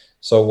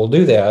 So we'll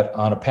do that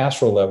on a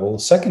pastoral level. The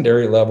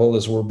secondary level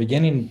is we're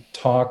beginning to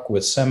talk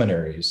with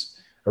seminaries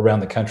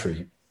around the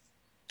country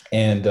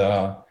and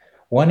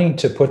wanting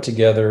to put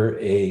together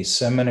a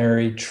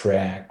seminary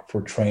track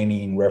for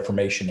training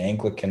Reformation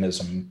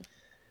Anglicanism,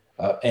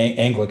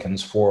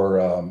 Anglicans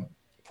for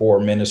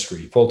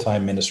ministry,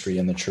 full-time ministry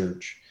in the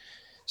church.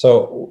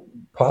 So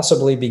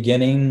possibly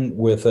beginning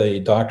with a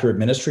doctorate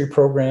ministry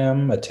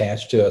program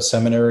attached to a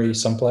seminary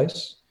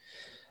someplace.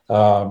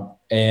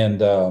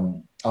 And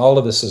all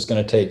of this is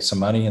going to take some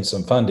money and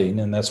some funding,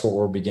 and that's what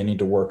we're beginning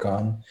to work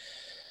on.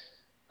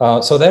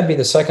 So that'd be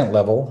the second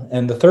level.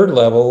 And the third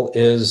level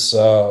is,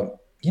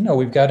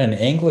 we've got an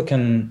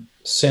Anglican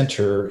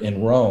center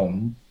in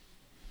Rome,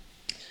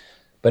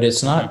 but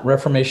it's not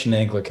Reformation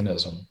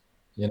Anglicanism.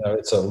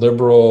 It's a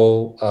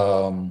liberal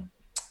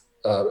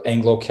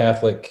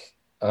Anglo-Catholic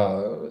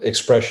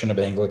expression of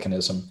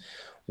Anglicanism.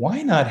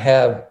 Why not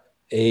have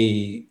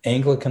a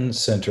Anglican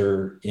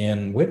center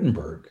in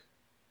Wittenberg?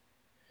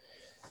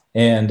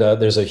 And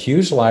there's a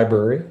huge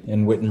library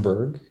in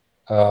Wittenberg,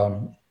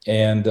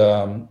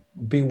 and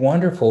be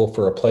wonderful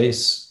for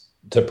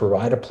to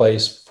provide a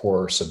place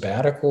for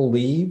sabbatical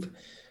leave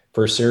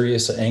for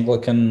serious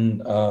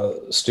Anglican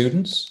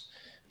students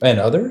and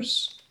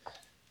others.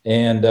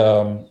 And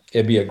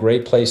it'd be a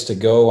great place to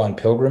go on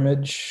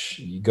pilgrimage.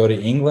 You go to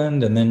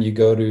England, and then you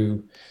go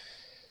to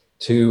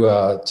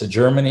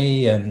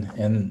Germany,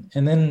 and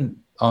then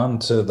on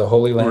to the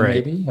Holy Land.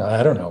 Maybe,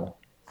 I don't know.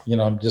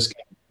 I'm just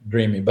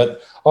dreaming,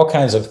 but all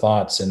kinds of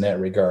thoughts in that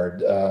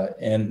regard.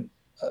 And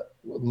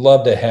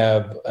love to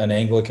have an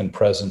Anglican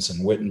presence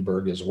in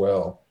Wittenberg as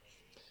well.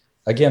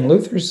 Again,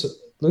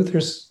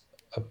 Luther's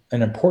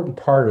an important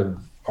part of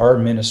our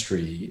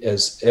ministry,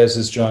 as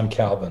is John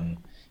Calvin,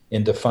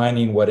 in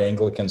defining what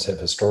Anglicans have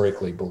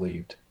historically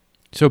believed.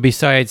 So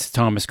besides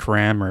Thomas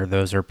Cranmer,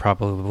 those are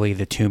probably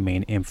the two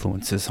main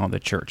influences on the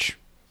church.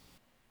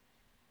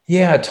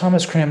 Yeah,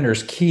 Thomas Cranmer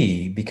is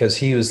key because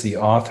he was the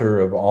author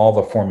of all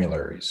the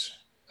formularies,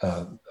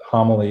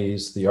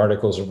 homilies, the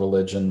Articles of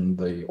Religion,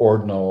 the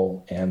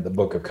Ordinal, and the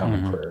Book of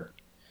Common Prayer.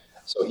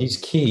 So he's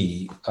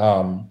key.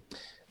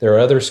 There are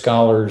other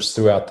scholars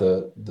throughout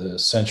the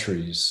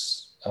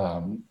centuries.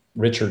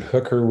 Richard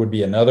Hooker would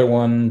be another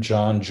one.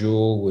 John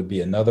Jewell would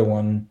be another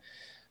one.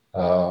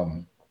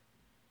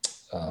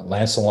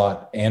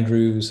 Lancelot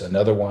Andrews,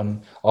 another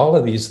one. All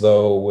of these,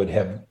 though, would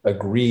have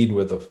agreed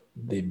with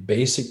the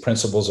basic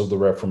principles of the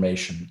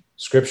Reformation: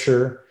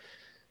 Scripture,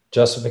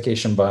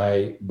 justification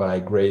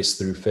by grace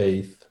through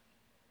faith,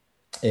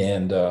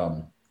 and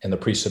the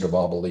priesthood of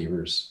all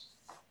believers.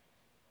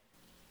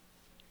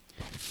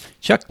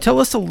 Chuck, tell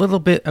us a little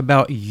bit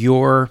about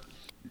your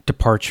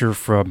departure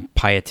from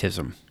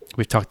pietism.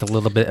 We've talked a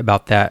little bit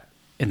about that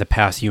in the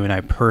past, you and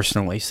I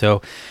personally.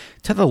 So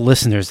tell the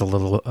listeners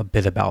a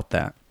bit about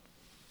that.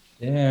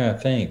 Yeah,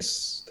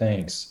 thanks.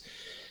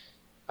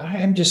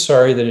 I'm just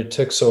sorry that it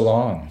took so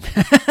long.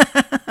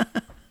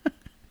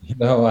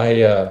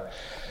 I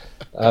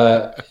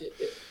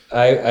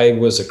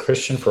was a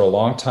Christian for a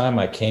long time.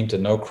 I came to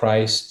know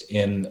Christ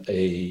in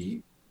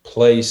a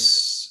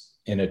place,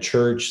 in a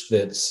church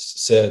that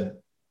said,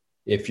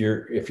 if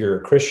you're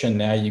a Christian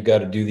now, you got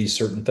to do these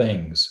certain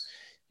things.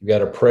 You got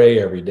to pray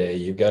every day.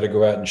 You've got to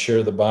go out and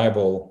share the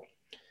Bible.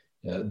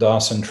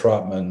 Dawson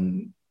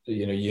Trotman,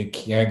 you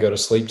can't go to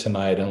sleep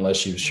tonight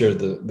unless you've shared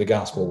the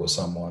gospel with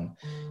someone.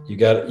 You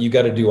got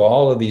to do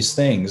all of these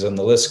things, and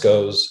the list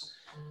goes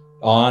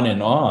on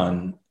and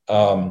on.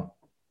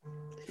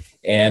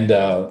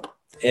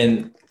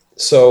 And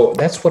so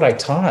that's what I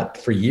taught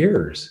for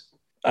years.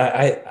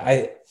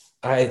 I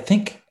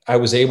think I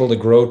was able to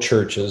grow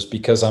churches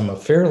because I'm a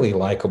fairly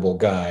likable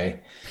guy.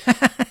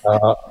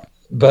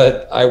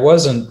 But I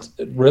wasn't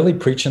really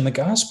preaching the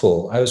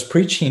gospel. I was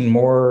preaching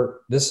more,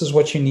 this is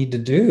what you need to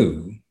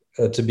do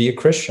to be a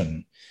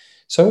Christian.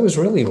 So it was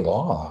really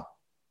law,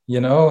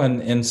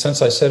 and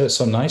since I said it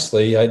so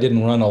nicely, I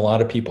didn't run a lot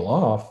of people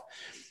off,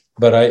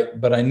 but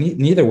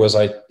neither was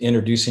I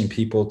introducing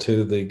people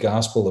to the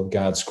gospel of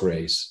God's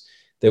grace,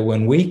 that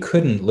when we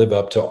couldn't live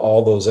up to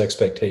all those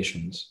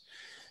expectations,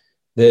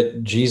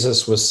 that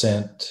Jesus was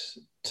sent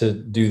to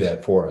do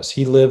that for us.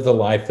 He lived the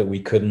life that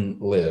we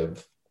couldn't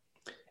live.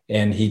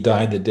 And he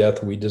died the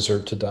death we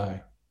deserve to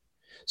die.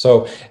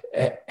 So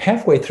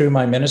halfway through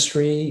my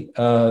ministry,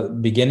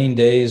 beginning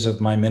days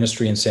of my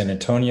ministry in San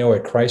Antonio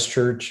at Christ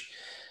Church,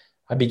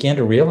 I began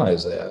to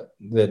realize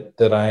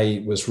that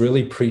I was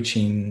really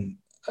preaching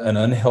an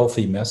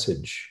unhealthy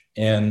message.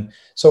 And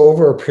so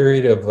over a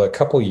period of a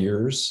couple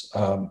years,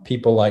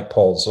 people like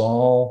Paul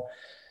Zoll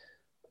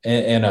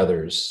and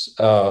others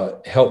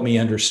helped me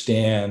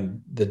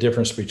understand the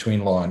difference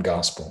between law and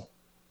gospel,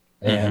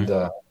 and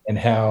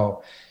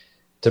how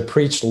to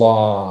preach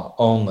law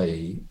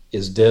only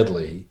is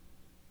deadly,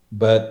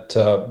 but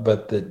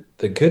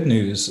the good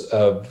news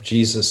of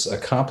Jesus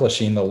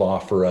accomplishing the law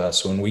for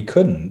us when we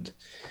couldn't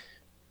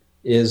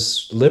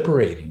is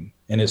liberating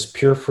and is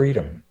pure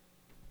freedom.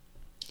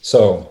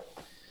 So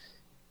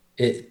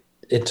it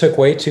took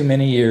way too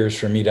many years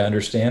for me to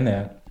understand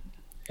that.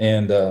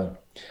 And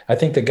I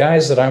think the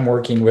guys that I'm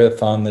working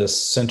with on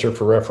this Center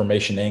for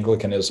Reformation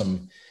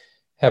Anglicanism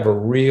have a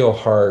real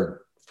heart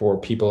for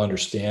people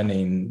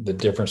understanding the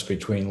difference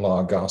between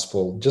law and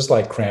gospel, just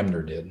like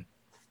Cranmer did.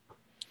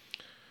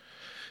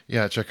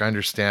 Yeah, Chuck, I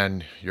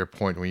understand your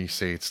point when you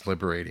say it's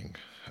liberating.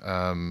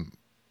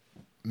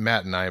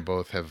 Matt and I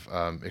both have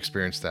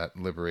experienced that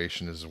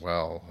liberation as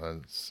well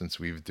since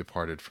we've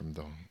departed from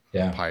the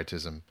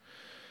pietism.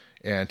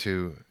 And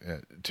to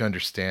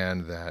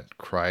understand that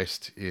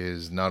Christ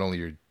is not only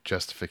your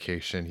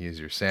justification, he is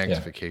your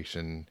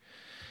sanctification,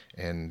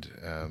 and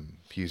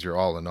he's your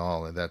all in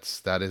all, and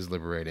that is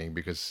liberating,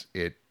 because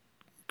it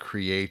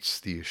creates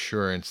the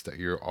assurance that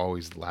you're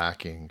always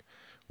lacking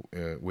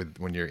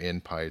when you're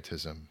in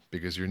pietism,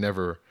 because your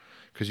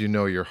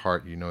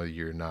heart,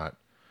 you're not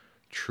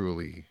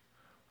truly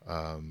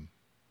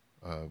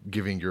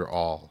giving your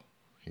all,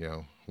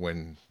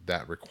 when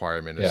that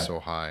requirement is so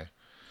high.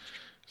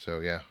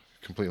 So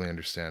completely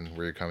understand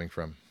where you're coming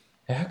from.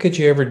 How could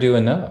you ever do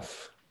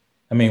enough?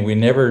 I mean, we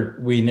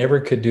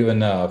never could do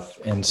enough.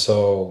 And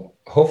so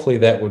hopefully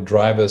that would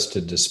drive us to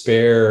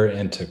despair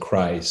and to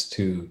Christ,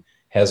 who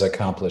has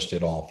accomplished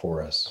it all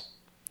for us.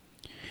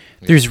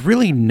 There's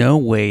really no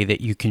way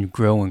that you can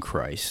grow in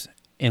Christ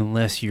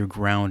unless you're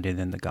grounded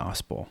in the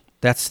gospel.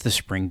 That's the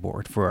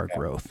springboard for our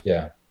growth.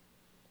 Yeah,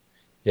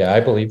 I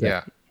believe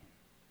that.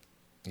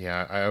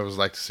 Yeah, I always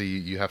like to see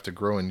you have to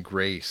grow in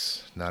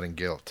grace, not in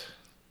guilt.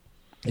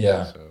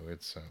 Yeah. So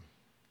it's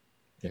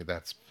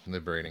that's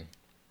liberating.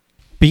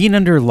 Being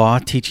under law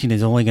teaching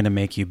is only going to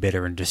make you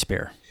bitter and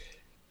despair.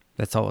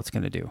 That's all it's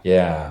going to do.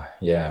 Yeah.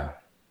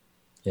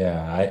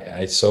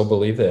 I so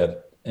believe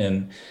that.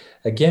 And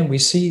again, we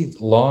see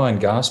law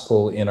and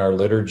gospel in our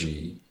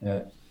liturgy.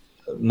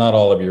 Not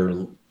all of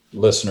your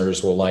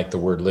listeners will like the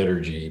word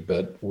liturgy,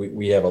 but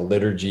we have a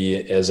liturgy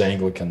as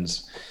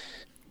Anglicans.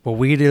 Well,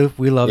 we do.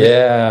 We love it.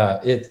 Yeah.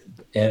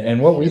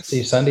 And what we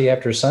see Sunday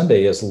after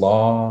Sunday is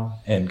law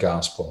and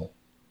gospel.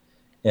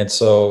 And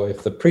so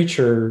if the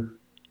preacher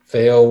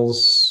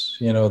fails,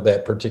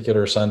 that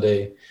particular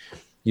Sunday,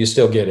 you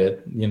still get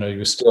it.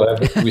 We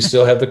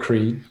still have the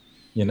creed,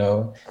 and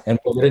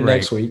we'll get it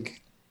next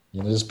week.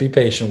 Just be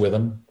patient with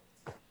them.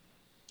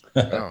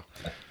 Oh.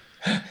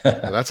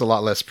 Well, that's a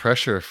lot less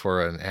pressure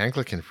for an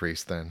Anglican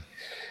priest then.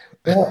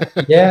 Well,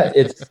 yeah,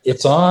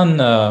 it's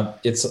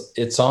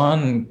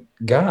on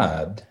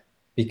God,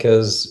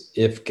 because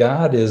if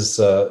God is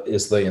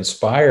the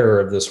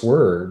inspirer of this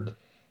word,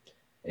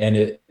 and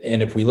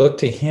if we look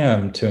to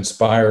Him to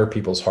inspire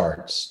people's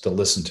hearts to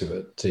listen to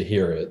it, to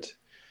hear it,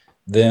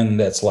 then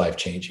that's life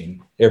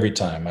changing every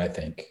time, I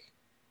think.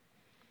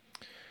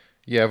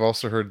 Yeah, I've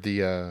also heard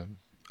the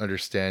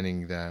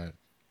understanding that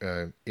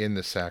in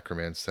the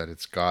sacraments that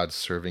it's God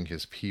serving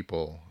His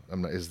people.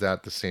 Is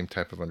that the same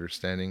type of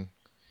understanding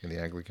in the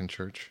Anglican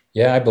Church?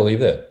 Yeah, I believe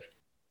that.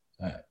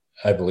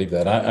 I believe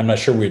that. I'm not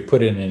sure we'd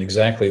put it in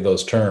exactly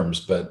those terms,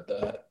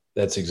 but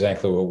that's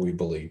exactly what we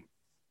believe.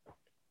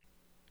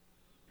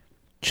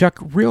 Chuck,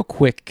 real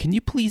quick, can you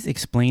please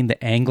explain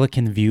the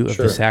Anglican view of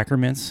the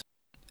sacraments?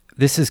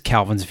 This is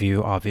Calvin's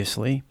view,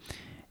 obviously,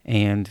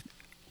 and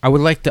I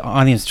would like the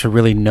audience to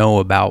really know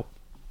about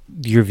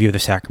your view of the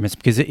sacraments,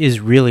 because it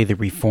is really the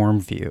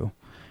Reformed view.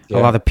 Yeah.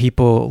 A lot of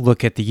people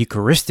look at the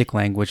Eucharistic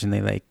language and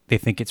they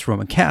think it's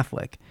Roman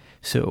Catholic.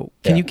 So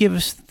can you give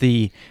us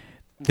the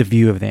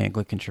view of the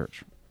Anglican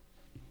Church?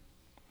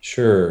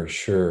 Sure.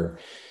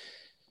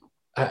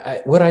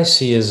 What I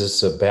see is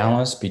it's a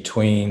balance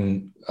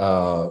between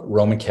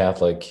Roman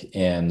Catholic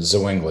and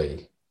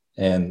Zwingli.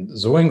 And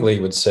Zwingli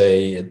would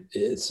say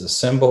it's a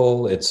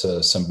symbol, it's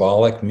a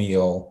symbolic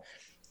meal,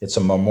 it's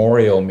a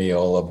memorial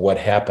meal of what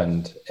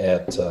happened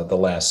at the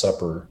Last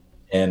Supper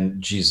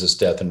and Jesus'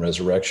 death and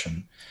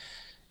resurrection.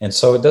 And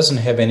so it doesn't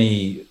have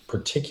any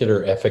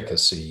particular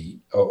efficacy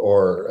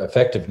or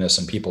effectiveness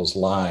in people's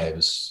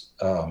lives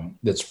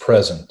that's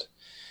present.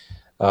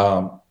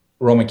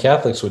 Roman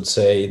Catholics would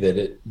say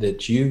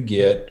that you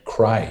get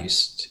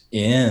Christ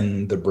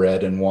in the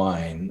bread and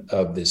wine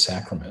of the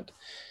sacrament.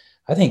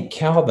 I think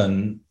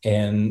Calvin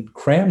and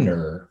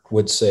Cranmer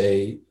would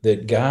say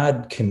that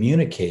God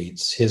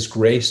communicates His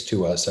grace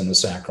to us in the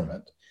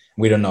sacrament.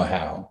 We don't know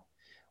how.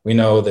 We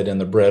know that in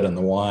the bread and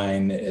the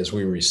wine, as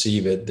we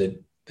receive it,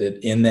 that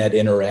in that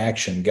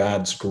interaction,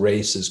 God's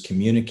grace is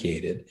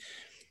communicated,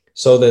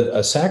 so that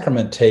a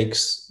sacrament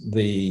takes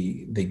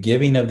the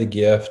giving of the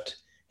gift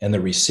and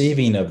the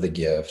receiving of the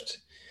gift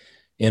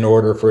in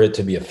order for it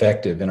to be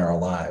effective in our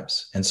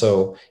lives. And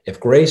so if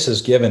grace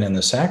is given in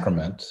the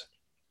sacrament,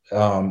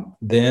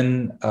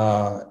 then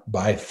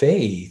by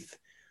faith,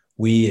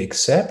 we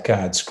accept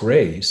God's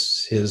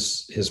grace,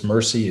 His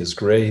mercy, His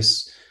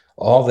grace,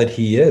 all that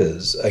He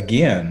is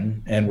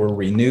again, and we're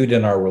renewed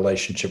in our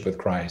relationship with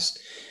Christ.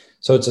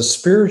 So it's a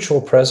spiritual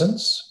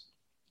presence.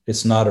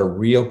 It's not a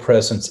real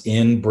presence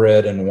in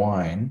bread and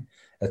wine.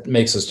 That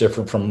makes us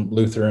different from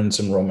Lutherans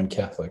and Roman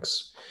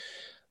Catholics.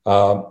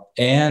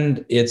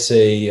 And it's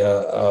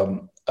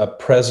a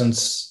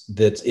presence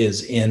that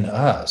is in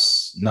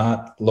us,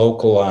 not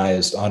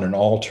localized on an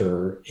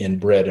altar in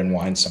bread and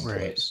wine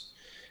someplace.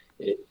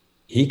 Right.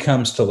 He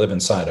comes to live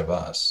inside of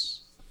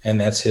us, and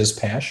that's His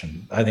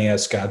passion. I think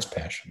that's God's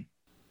passion.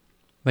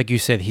 Like you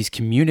said, He's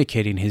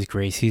communicating His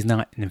grace. He's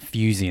not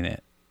infusing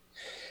it.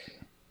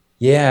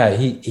 Yeah,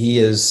 he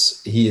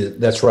is.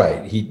 That's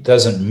right. He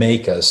doesn't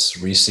make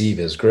us receive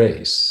His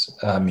grace.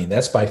 I mean,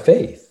 that's by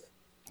faith.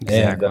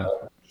 Exactly.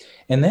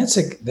 And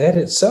that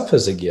itself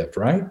is a gift,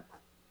 right?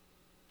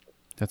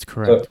 That's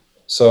correct.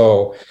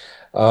 So,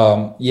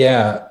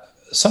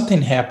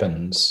 something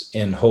happens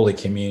in Holy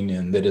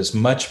Communion that is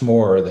much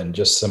more than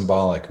just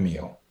symbolic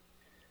meal.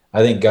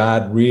 I think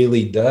God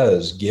really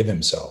does give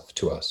Himself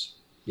to us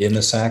in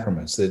the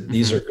sacraments, that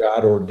these are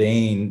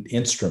God-ordained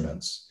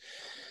instruments.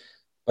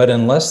 But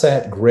unless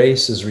that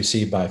grace is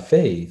received by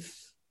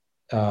faith,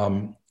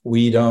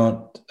 we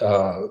don't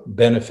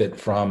benefit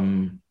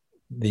from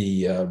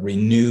the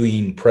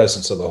renewing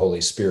presence of the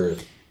Holy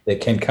Spirit that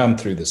can come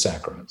through the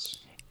sacraments.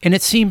 And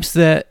it seems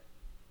that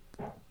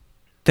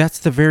that's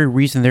the very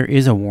reason there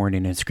is a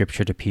warning in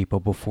Scripture to people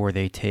before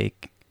they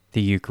take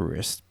the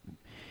Eucharist,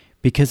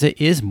 because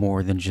it is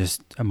more than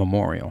just a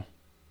memorial.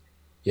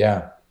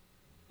 Yeah,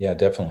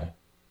 definitely.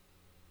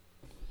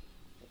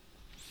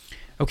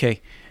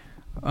 Okay.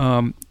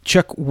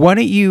 Chuck, why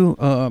don't you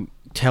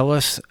tell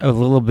us a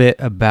little bit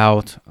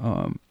about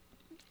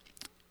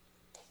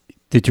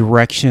the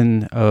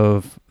direction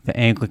of the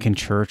Anglican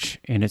Church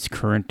in its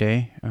current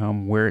day,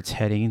 where it's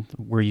heading,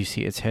 where you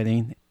see it's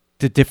heading,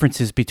 the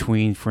differences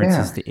between, for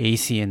instance, the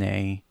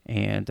ACNA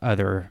and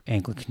other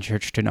Anglican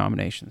Church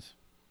denominations?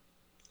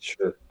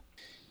 Sure.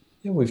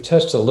 Yeah, we've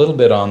touched a little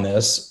bit on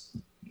this,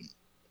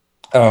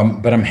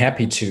 but I'm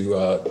happy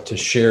to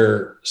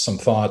share some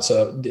thoughts.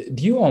 Do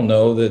you all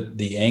know that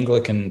the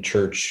Anglican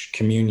Church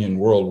communion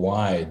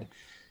worldwide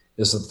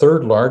is the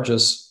third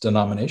largest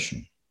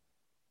denomination?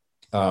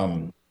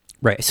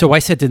 Right. So I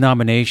said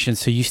denomination.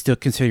 So you still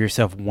consider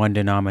yourself one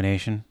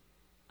denomination?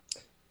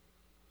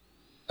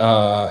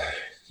 I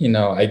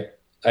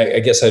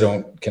guess I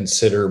don't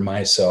consider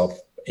myself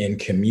in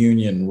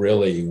communion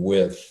really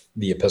with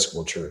the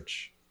Episcopal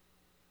Church.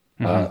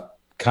 Mm-hmm.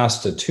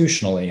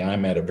 Constitutionally,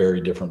 I'm at a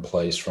very different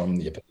place from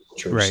the Episcopal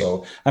Church. Right.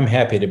 So I'm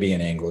happy to be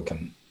an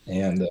Anglican,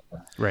 and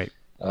right.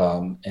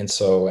 And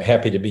so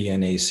happy to be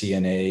in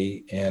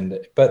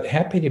ACNA, but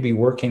happy to be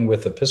working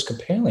with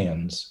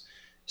Episcopalians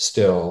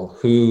still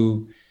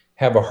who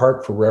have a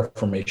heart for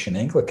Reformation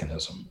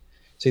Anglicanism.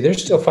 See, they're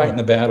still fighting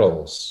the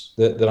battles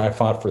that I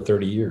fought for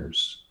 30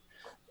 years.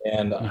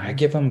 And I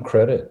give them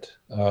credit.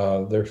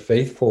 They're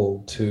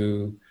faithful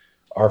to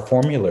our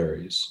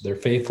formularies. They're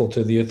faithful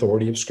to the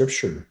authority of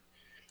Scripture.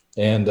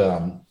 And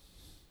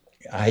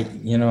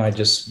I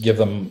just give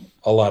them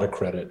a lot of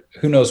credit.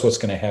 Who knows what's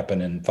going to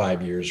happen in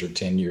 5 years or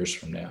 10 years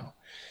from now?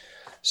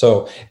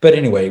 So, but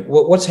anyway,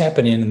 what's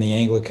happening in the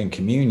Anglican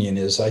Communion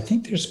is I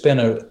think there's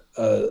been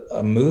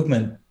a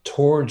movement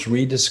towards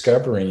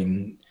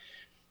rediscovering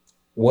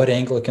what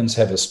Anglicans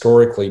have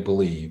historically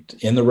believed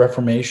in the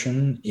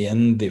Reformation,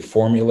 in the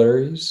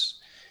formularies,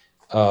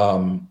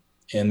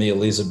 in the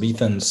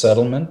Elizabethan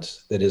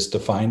settlement that has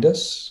defined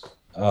us.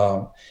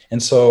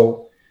 And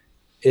so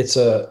it's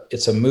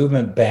a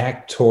movement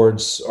back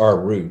towards our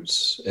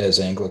roots as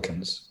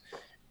Anglicans.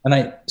 And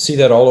I see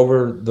that all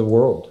over the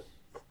world.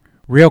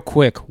 Real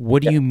quick,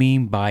 what do you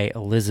mean by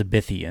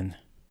Elizabethan?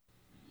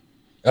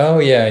 Oh,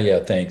 yeah,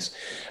 thanks.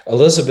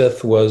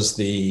 Elizabeth was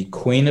the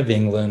Queen of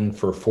England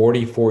for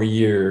 44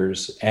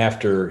 years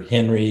after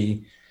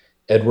Henry,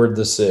 Edward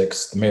VI,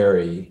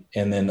 Mary,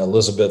 and then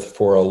Elizabeth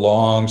for a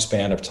long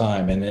span of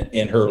time. And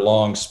in her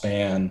long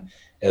span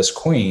as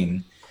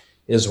queen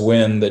is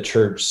when the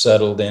church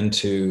settled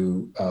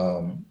into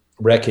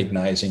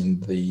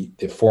recognizing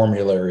the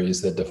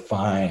formularies that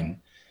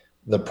define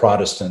the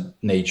Protestant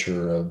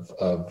nature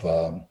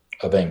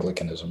of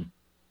Anglicanism.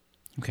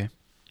 Okay.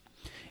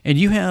 And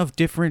you have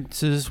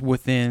differences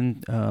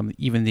within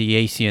even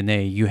the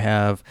ACNA. You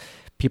have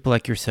people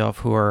like yourself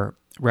who are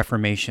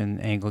Reformation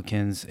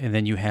Anglicans, and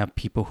then you have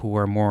people who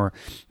are more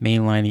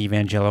mainline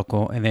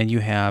evangelical, and then you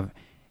have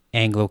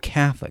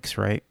Anglo-Catholics,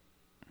 right?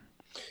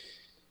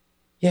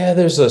 Yeah,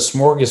 there's a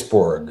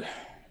smorgasbord.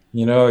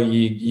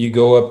 You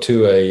go up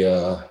to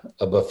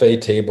a buffet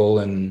table,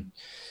 and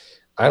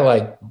I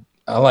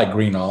like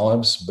green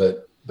olives,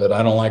 but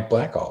I don't like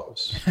black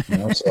olives.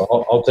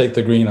 So I'll take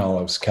the green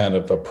olives kind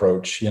of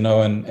approach,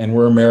 and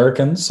we're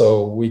Americans,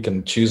 so we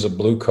can choose a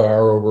blue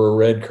car over a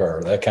red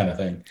car, that kind of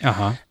thing.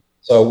 Uh-huh.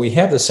 So we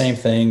have the same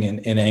thing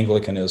in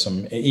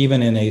Anglicanism,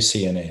 even in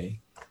ACNA.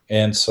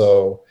 And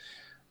so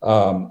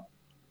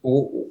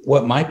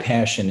what my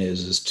passion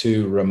is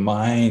to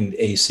remind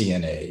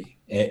ACNA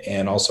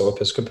and also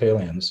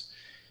Episcopalians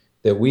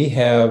that we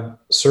have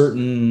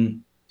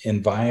certain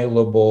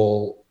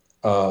inviolable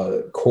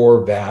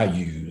core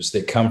values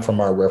that come from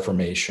our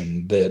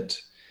Reformation that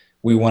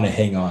we want to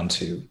hang on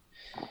to,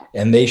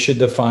 and they should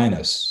define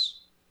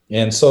us.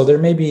 And so there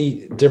may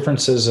be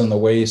differences in the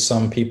way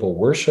some people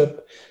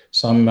worship.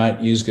 Some might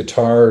use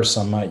guitars,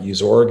 some might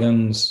use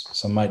organs,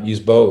 some might use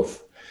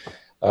both.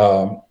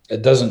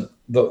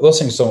 Those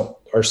things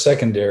are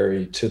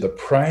secondary to the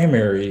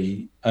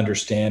primary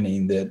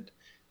understanding that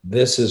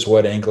this is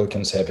what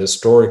Anglicans have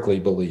historically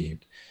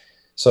believed.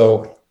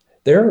 So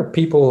there are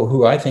people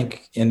who I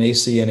think in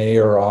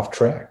ACNA are off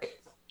track,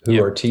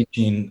 who are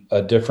teaching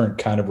a different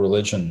kind of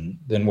religion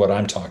than what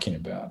I'm talking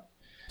about.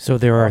 So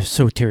there are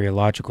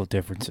soteriological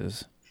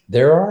differences.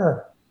 There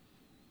are.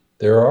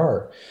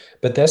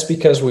 But that's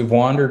because we've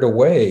wandered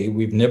away.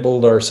 We've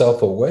nibbled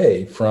ourselves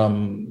away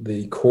from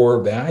the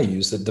core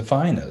values that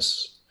define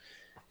us.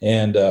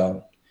 And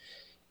don't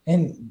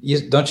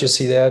you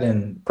see that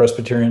in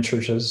Presbyterian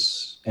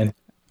churches?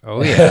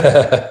 Oh,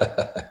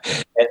 yeah.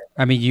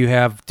 I mean, you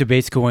have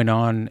debates going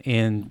on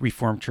in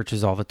Reformed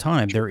churches all the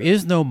time. There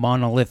is no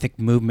monolithic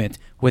movement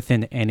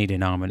within any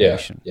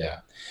denomination. Yeah.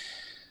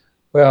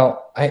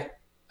 Well, I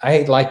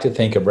like to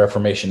think of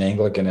Reformation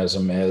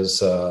Anglicanism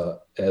as a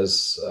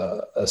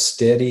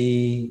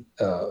steady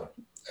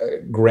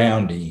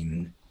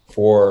grounding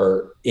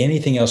for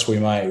anything else we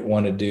might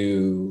want to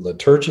do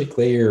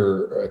liturgically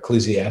or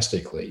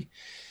ecclesiastically.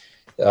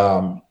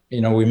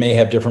 We may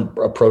have different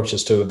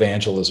approaches to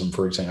evangelism,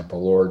 for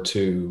example, or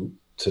to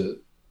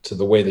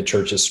the way the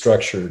church is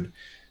structured.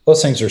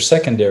 Those things are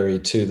secondary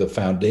to the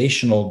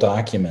foundational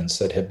documents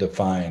that have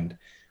defined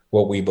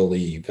what we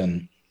believe.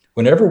 And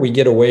whenever we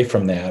get away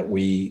from that,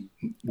 we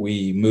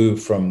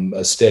move from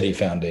a steady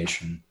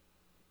foundation.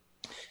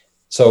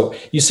 So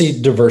you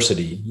see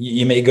diversity.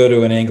 You may go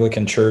to an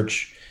Anglican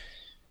church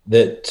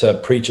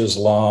that preaches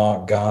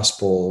law,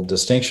 gospel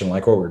distinction,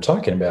 like what we're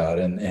talking about,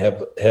 and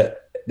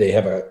they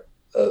have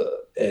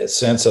a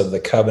sense of the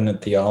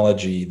covenant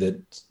theology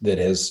that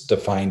has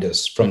defined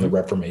us from the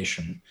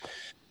Reformation.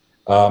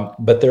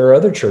 But there are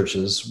other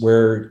churches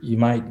where you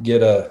might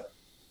get a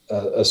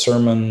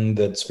sermon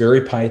that's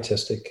very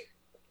pietistic,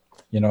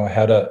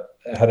 how to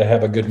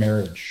have a good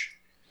marriage,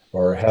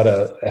 or how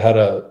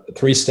to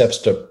 3 steps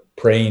to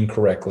praying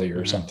correctly,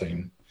 or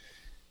something.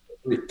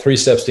 3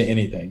 steps to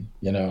anything,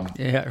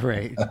 Yeah,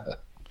 right.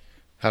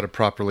 How to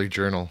properly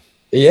journal.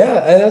 Yeah,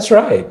 that's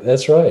right.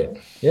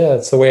 Yeah,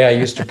 it's the way I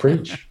used to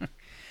preach.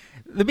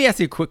 Let me ask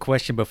you a quick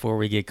question before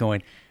we get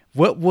going.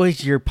 What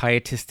was your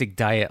pietistic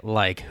diet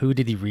like? Who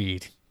did he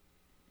read?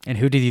 And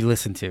who did he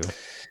listen to?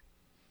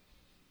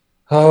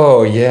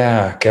 Oh,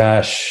 yeah,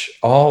 gosh,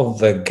 all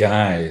the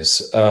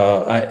guys.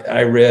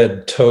 I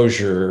read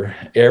Tozer,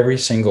 every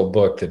single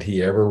book that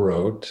he ever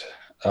wrote.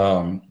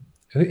 And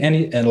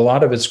a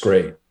lot of it's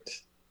great.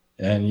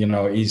 And,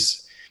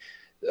 he's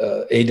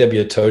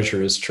A.W.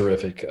 Tozer is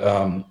terrific.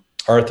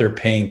 Arthur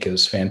Pink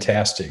is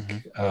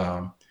fantastic.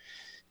 I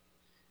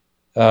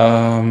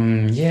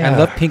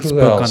love Pink's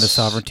book on the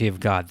sovereignty of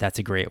God. That's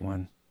a great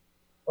one.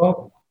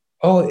 Oh,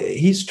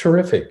 he's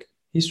terrific.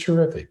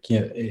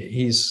 Yeah,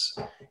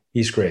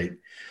 he's great.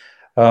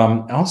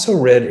 I also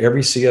read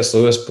every C.S.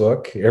 Lewis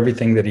book,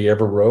 everything that he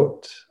ever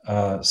wrote.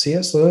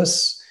 C.S.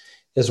 Lewis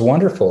is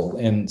wonderful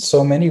in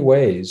so many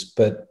ways,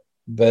 but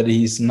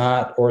he's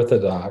not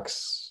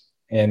orthodox,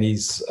 and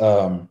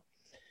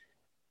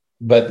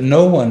but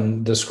no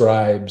one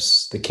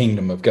describes the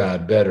kingdom of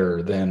God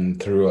better than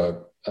through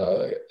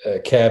a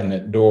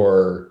cabinet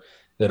door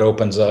that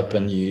opens up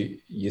and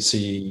you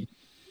see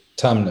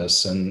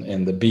Tumnus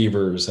and the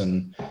beavers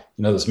and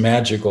this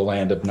magical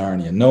land of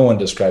Narnia. No one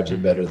describes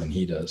it better than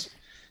he does.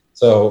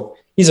 So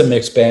he's a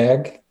mixed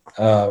bag,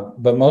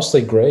 but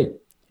mostly great.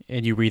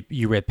 And you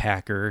read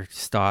Packer,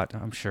 Stott,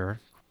 I'm sure.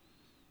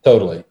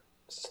 Totally,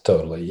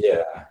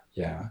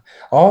 yeah.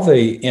 All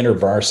the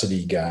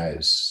InterVarsity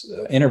guys.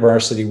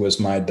 InterVarsity was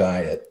my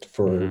diet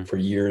for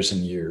years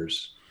and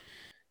years,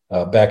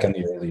 back in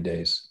the early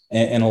days,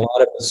 and a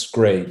lot of it's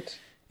great.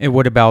 And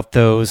what about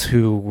those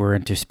who were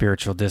into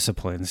spiritual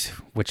disciplines?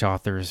 Which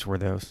authors were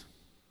those?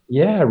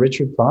 Yeah,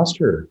 Richard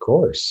Foster, of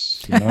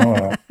course.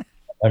 I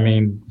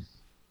mean,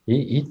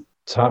 he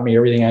taught me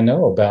everything I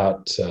know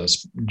about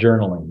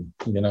journaling.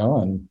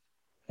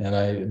 And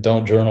I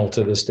don't journal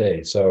to this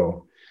day.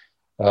 So,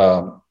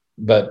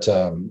 but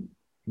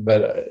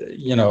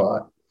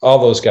all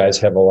those guys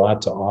have a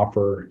lot to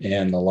offer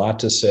and a lot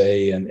to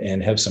say,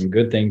 and have some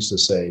good things to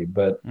say.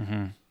 But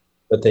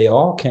they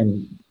all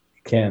can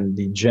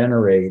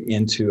degenerate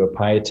into a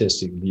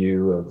pietistic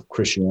view of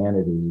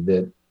Christianity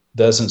that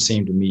doesn't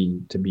seem to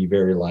me to be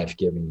very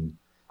life-giving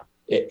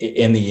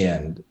in the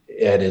end,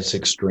 at its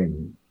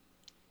extreme.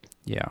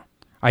 Yeah.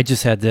 I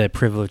just had the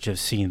privilege of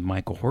seeing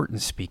Michael Horton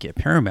speak at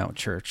Paramount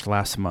Church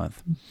last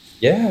month.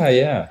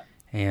 Yeah.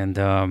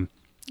 And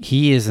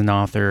he is an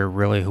author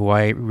really who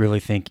I really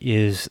think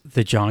is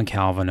the John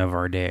Calvin of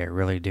our day. I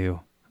really do.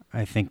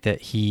 I think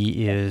that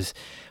he is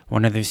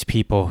one of those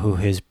people who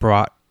has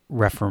brought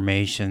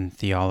Reformation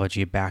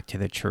theology back to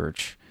the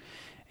church.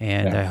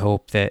 And I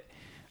hope that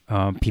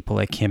people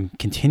like him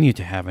continue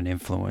to have an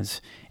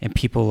influence, and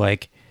people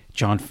like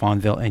John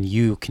Fonville and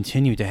you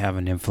continue to have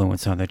an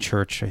influence on the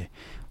church.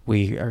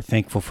 We are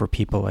thankful for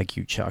people like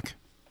you, Chuck.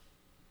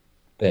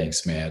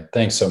 Thanks, man.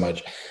 Thanks so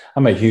much.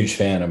 I'm a huge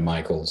fan of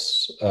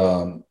Michael's.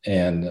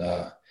 And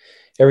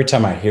every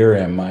time I hear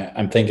him,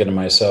 I'm thinking to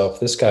myself,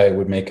 this guy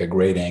would make a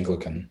great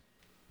Anglican.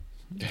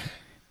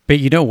 But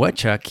you know what,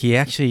 Chuck? He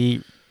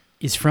actually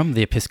is from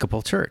the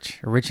Episcopal Church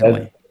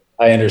originally.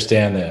 I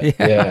understand that.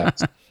 Yeah.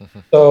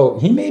 So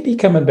he may be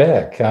coming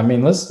back. I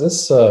mean, let's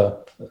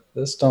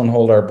don't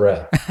hold our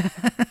breath.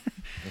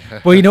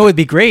 Well, it'd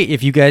be great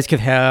if you guys could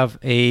have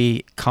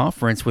a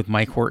conference with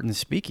Mike Horton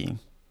speaking.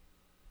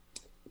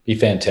 Be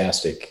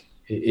fantastic.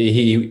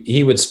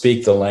 He would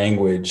speak the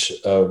language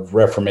of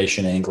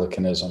Reformation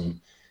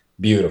Anglicanism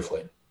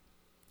beautifully.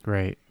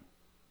 Great.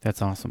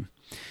 That's awesome.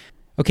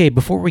 Okay,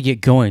 before we get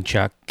going,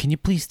 Chuck, can you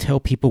please tell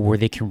people where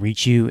they can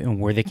reach you and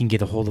where they can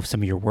get a hold of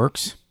some of your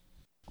works?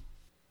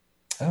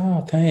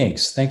 Oh,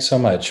 thanks. Thanks so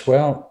much.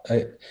 Well,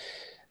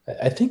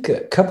 I think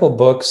a couple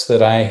books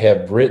that I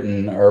have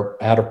written are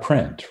out of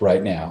print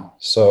right now.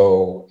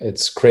 So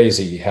it's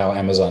crazy how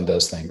Amazon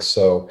does things.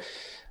 So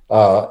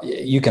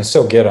you can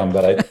still get them,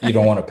 but you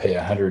don't want to pay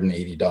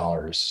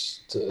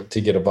 $180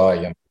 to get a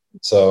volume.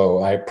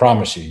 So I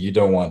promise you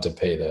don't want to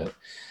pay that.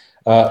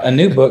 A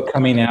new book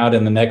coming out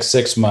in the next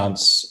 6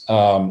 months.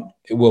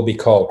 It will be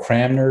called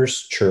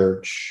Cranmer's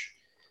Church,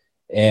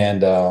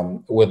 and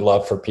would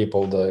love for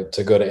people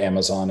to go to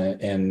Amazon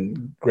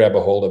and grab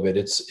a hold of it.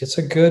 It's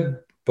a good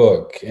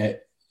book,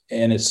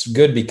 and it's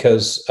good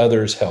because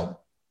others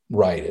help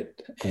write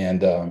it.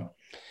 And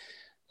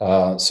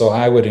so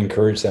I would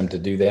encourage them to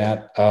do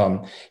that.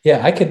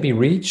 I could be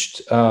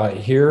reached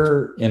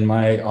here in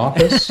my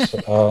office,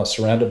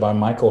 surrounded by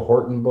Michael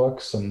Horton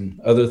books and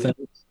other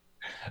things.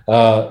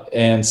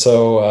 And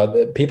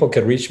so people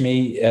could reach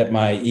me at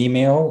my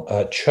email,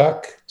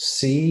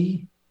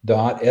 chuckc.sa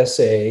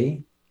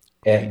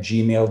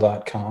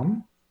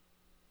gmail.com.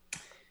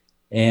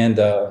 And,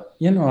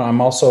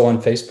 I'm also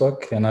on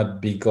Facebook, and I'd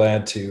be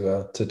glad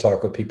to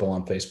talk with people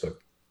on Facebook.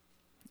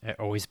 I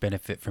always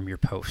benefit from your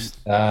posts.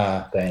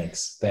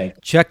 Thanks.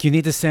 Chuck, you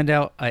need to send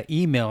out an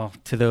email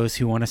to those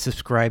who want to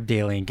subscribe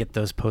daily and get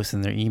those posts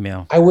in their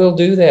email. I will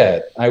do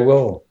that. I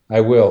will.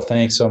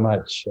 Thanks so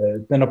much.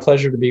 It's been a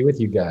pleasure to be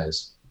with you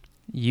guys.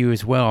 You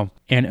as well.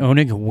 And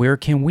Oneg, where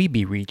can we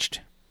be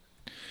reached?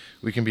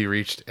 We can be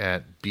reached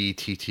at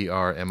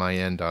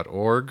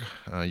bttrmin.org.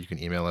 You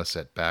can email us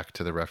at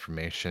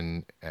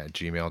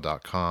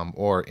backtothereformation@gmail.com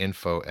or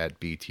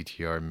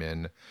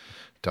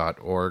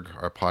info@bttrmin.org.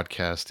 Our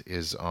podcast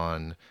is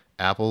on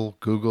Apple,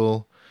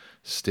 Google,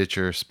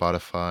 Stitcher,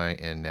 Spotify,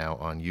 and now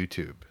on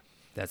YouTube.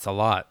 That's a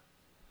lot.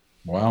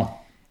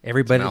 Wow.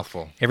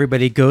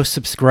 Everybody go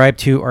subscribe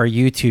to our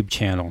YouTube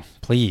channel,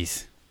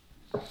 please.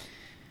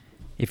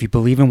 If you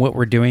believe in what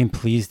we're doing,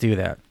 please do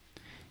that.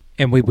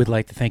 And we would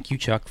like to thank you,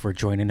 Chuck, for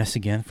joining us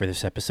again for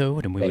this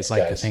episode. And we would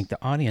like to thank the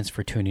audience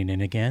for tuning in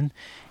again.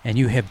 And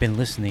you have been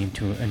listening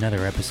to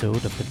another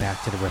episode of the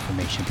Back to the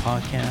Reformation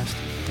podcast.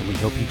 And we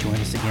hope you join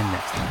us again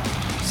next time.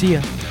 See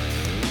ya.